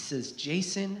 and she says,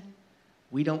 Jason,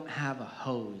 we don't have a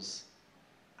hose.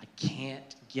 I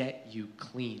can't get you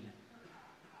clean.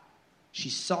 She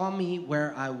saw me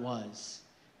where I was,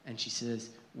 and she says,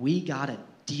 we got to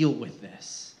deal with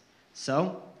this.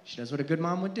 So she does what a good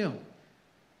mom would do.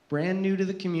 brand new to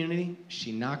the community.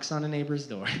 She knocks on a neighbor's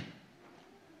door.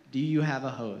 Do you have a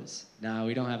hose? No,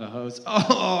 we don't have a hose.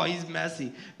 Oh, he's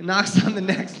messy. Knocks on the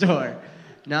next door.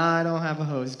 No, I don't have a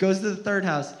hose. Goes to the third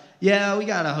house. Yeah, we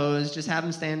got a hose. Just have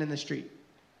him stand in the street.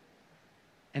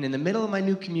 And in the middle of my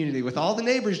new community, with all the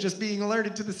neighbors just being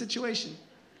alerted to the situation,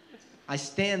 I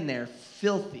stand there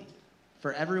filthy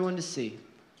for everyone to see,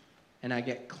 and I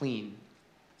get clean.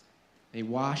 They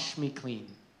wash me clean.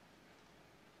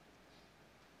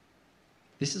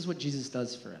 This is what Jesus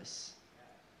does for us.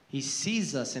 He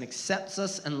sees us and accepts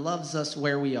us and loves us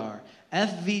where we are.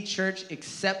 FV Church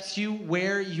accepts you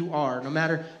where you are. No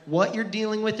matter what you're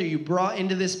dealing with or you brought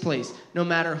into this place, no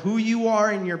matter who you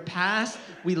are in your past,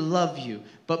 we love you.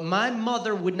 But my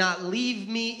mother would not leave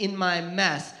me in my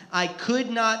mess. I could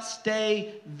not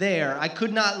stay there. I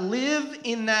could not live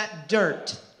in that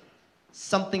dirt.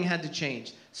 Something had to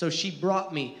change. So she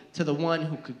brought me to the one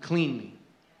who could clean me.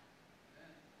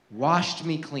 Washed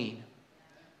me clean.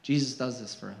 Jesus does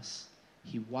this for us.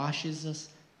 He washes us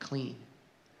clean.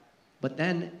 But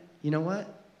then, you know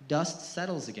what? Dust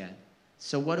settles again.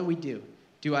 So what do?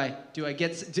 Do I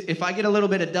get, if I get a little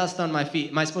bit of dust on my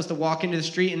feet, am I supposed to walk into the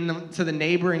street and to the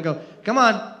neighbor and go, come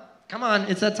on,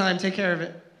 it's that time, take care of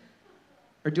it?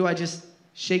 Or do I just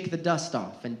shake the dust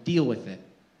off and deal with it?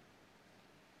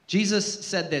 Jesus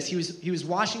said this. He was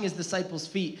washing his disciples'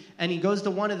 feet, and he goes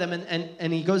to one of them,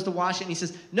 and he goes to wash it, and he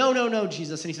says, no,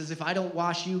 Jesus. And he says, if I don't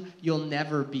wash you, you'll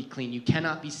never be clean. You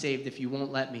cannot be saved if you won't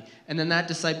let me. And then that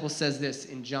disciple says this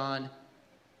in John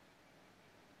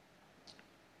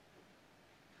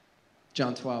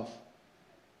 12,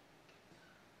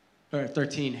 or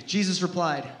 13. Jesus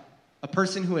replied, a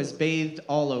person who has bathed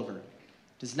all over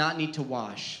does not need to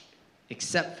wash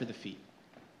except for the feet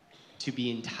to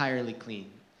be entirely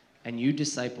clean. And you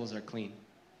disciples are clean.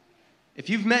 If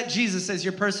you've met Jesus as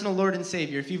your personal Lord and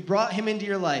Savior, if you've brought him into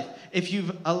your life, if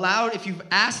you've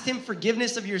asked him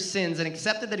forgiveness of your sins and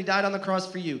accepted that he died on the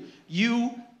cross for you,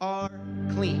 you are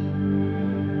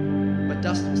clean. But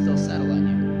dust will still settle on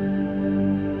you.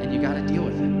 And you got to deal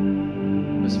with it.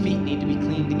 Those feet need to be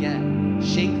cleaned again.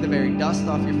 Shake the very dust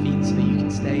off your feet so that you can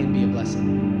stay and be a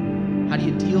blessing. How do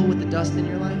you deal with the dust in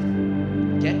your life?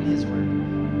 Get in his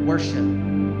word. Worship.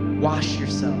 Wash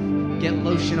yourself. Get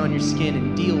lotion on your skin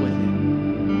and deal with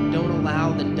it. Don't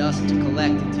allow the dust to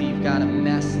collect until you've got a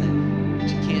mess that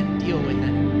you can't deal with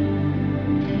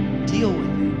anymore. Deal with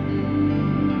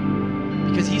it.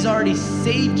 Because he's already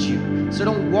saved you. So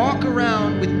don't walk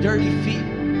around with dirty feet.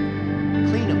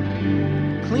 Clean them.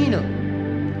 Clean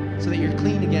them so that you're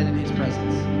clean again in his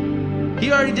presence.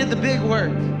 He already did the big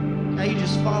work. Now you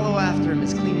just follow after him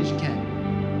as clean as you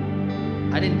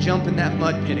can. I didn't jump in that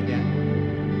mud pit again.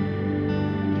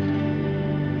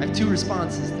 I have two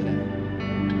responses today.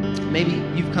 Maybe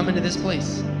you've come into this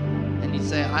place and you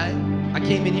say, I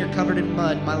came in here covered in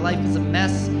mud. My life is a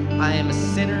mess. I am a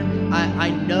sinner. I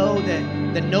know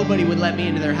that nobody would let me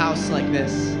into their house like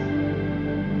this.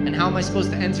 And how am I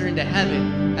supposed to enter into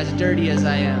heaven as dirty as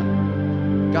I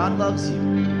am? God loves you,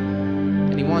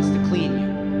 and he wants to clean you,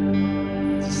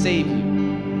 to save you,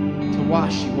 to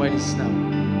wash you white as snow.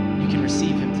 You can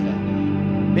receive him today.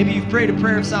 Maybe you've prayed a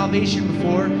prayer of salvation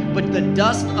before, but the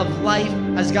dust of life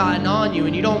has gotten on you,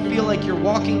 and you don't feel like you're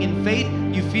walking in faith.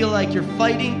 You feel like you're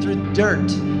fighting through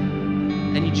dirt,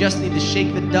 and you just need to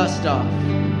shake the dust off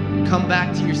and come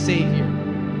back to your Savior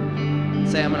and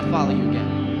say, I'm going to follow you again.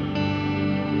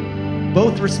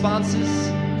 Both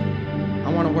responses, I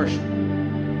want to worship.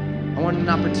 I want an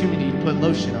opportunity to put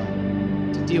lotion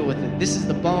on, to deal with it. This is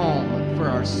the balm for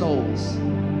our souls,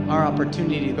 our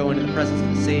opportunity to go into the presence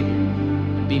of the Savior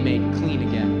and be made clean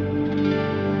again.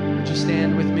 Would you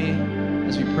stand with me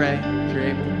as we pray, if you're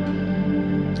able?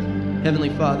 Heavenly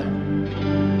Father,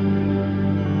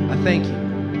 I thank you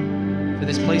for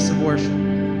this place of worship,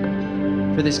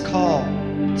 for this call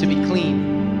to be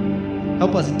clean.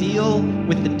 Help us deal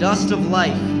with the dust of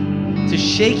life, to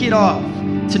shake it off,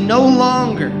 to no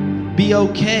longer be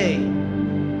okay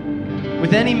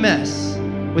with any mess,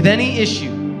 with any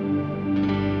issue,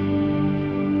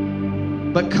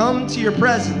 but come to your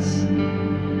presence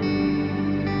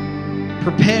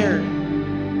prepared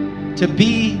to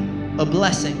be a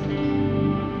blessing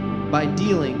by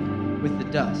dealing with the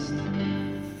dust.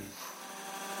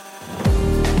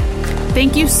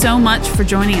 Thank you so much for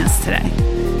joining us today.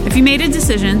 If you made a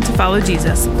decision to follow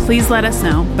Jesus, please let us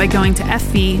know by going to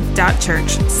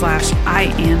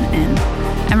fv.church/IamIn.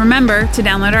 And remember to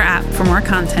download our app for more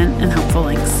content and helpful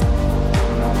links.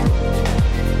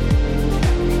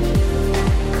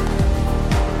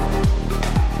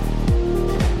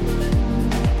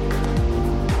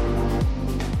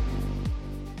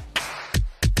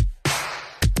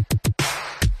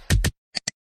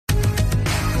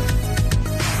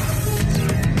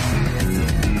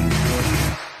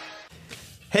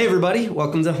 Hey everybody,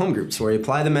 welcome to Home Groups, where we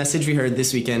apply the message we heard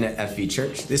this weekend at FV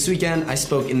Church. This weekend, I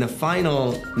spoke in the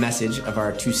final message of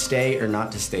our To Stay or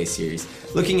Not to Stay series,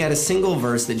 looking at a single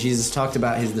verse that Jesus talked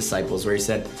about his disciples, where he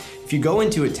said, if you go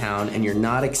into a town and you're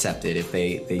not accepted, if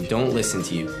they don't listen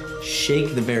to you,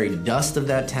 shake the very dust of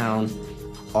that town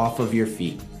off of your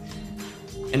feet.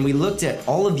 And we looked at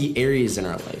all of the areas in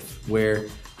our life where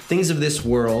things of this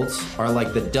world are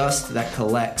like the dust that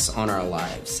collects on our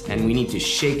lives, and we need to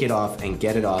shake it off and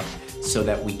get it off so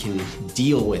that we can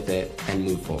deal with it and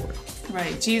move forward.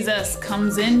 Right. Jesus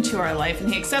comes into our life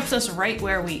and he accepts us right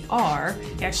where we are.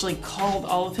 He actually called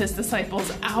all of his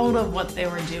disciples out of what they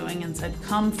were doing and said,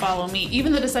 come follow me.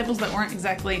 Even the disciples that weren't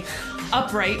exactly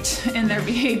upright in their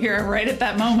behavior right at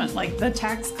that moment, like the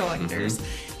tax collectors.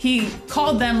 He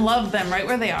called them, loved them right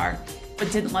where they are,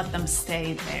 but didn't let them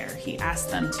stay there. He asked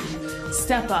them to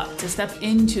step up, to step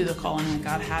into the calling that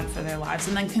God had for their lives,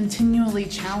 and then continually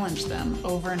challenged them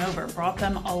over and over, brought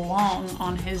them along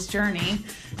on his journey,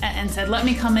 and said, let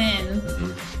me come in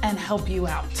and help you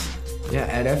out. Yeah,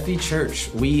 at FV Church,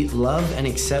 we love and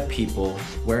accept people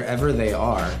wherever they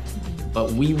are,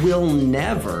 but we will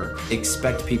never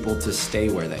expect people to stay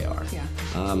where they are. Yeah.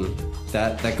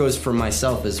 That goes for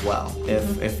myself as well.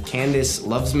 If Candace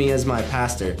loves me as my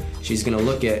pastor, she's gonna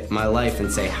look at my life and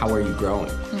say, how are you growing?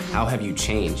 How have you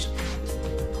changed?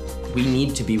 We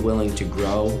need to be willing to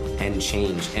grow and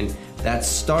change. And that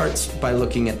starts by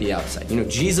looking at the outside. You know,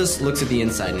 Jesus looks at the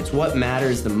inside and it's what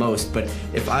matters the most. But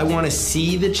if I wanna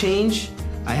see the change,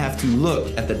 I have to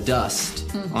look at the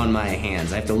dust on my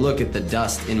hands. I have to look at the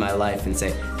dust in my life and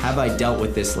say, have I dealt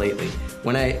with this lately?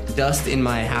 When I dust in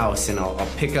my house and I'll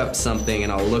pick up something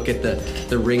and I'll look at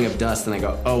the ring of dust and I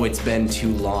go, oh, it's been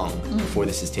too long before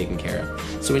this is taken care of.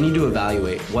 So we need to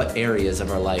evaluate what areas of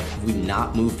our life have we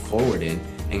not moved forward in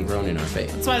and grown in our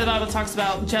faith. That's why the Bible talks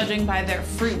about judging by their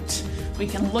fruit. We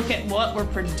can look at what we're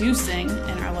producing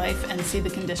in our life and see the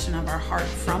condition of our heart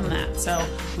from that. So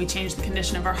we change the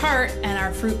condition of our heart and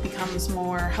our fruit becomes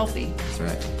more healthy. That's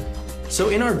right. So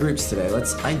in our groups today,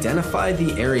 let's identify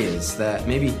the areas that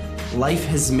maybe life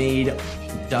has made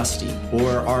dusty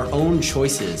or our own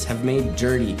choices have made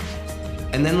dirty.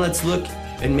 And then let's look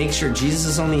and make sure Jesus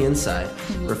is on the inside,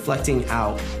 reflecting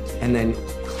out, and then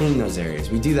clean those areas.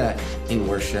 We do that in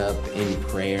worship, in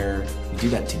prayer. We do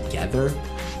that together.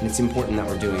 And it's important that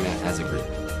we're doing that as a group.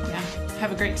 Yeah.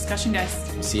 Have a great discussion, guys.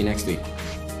 See you next week.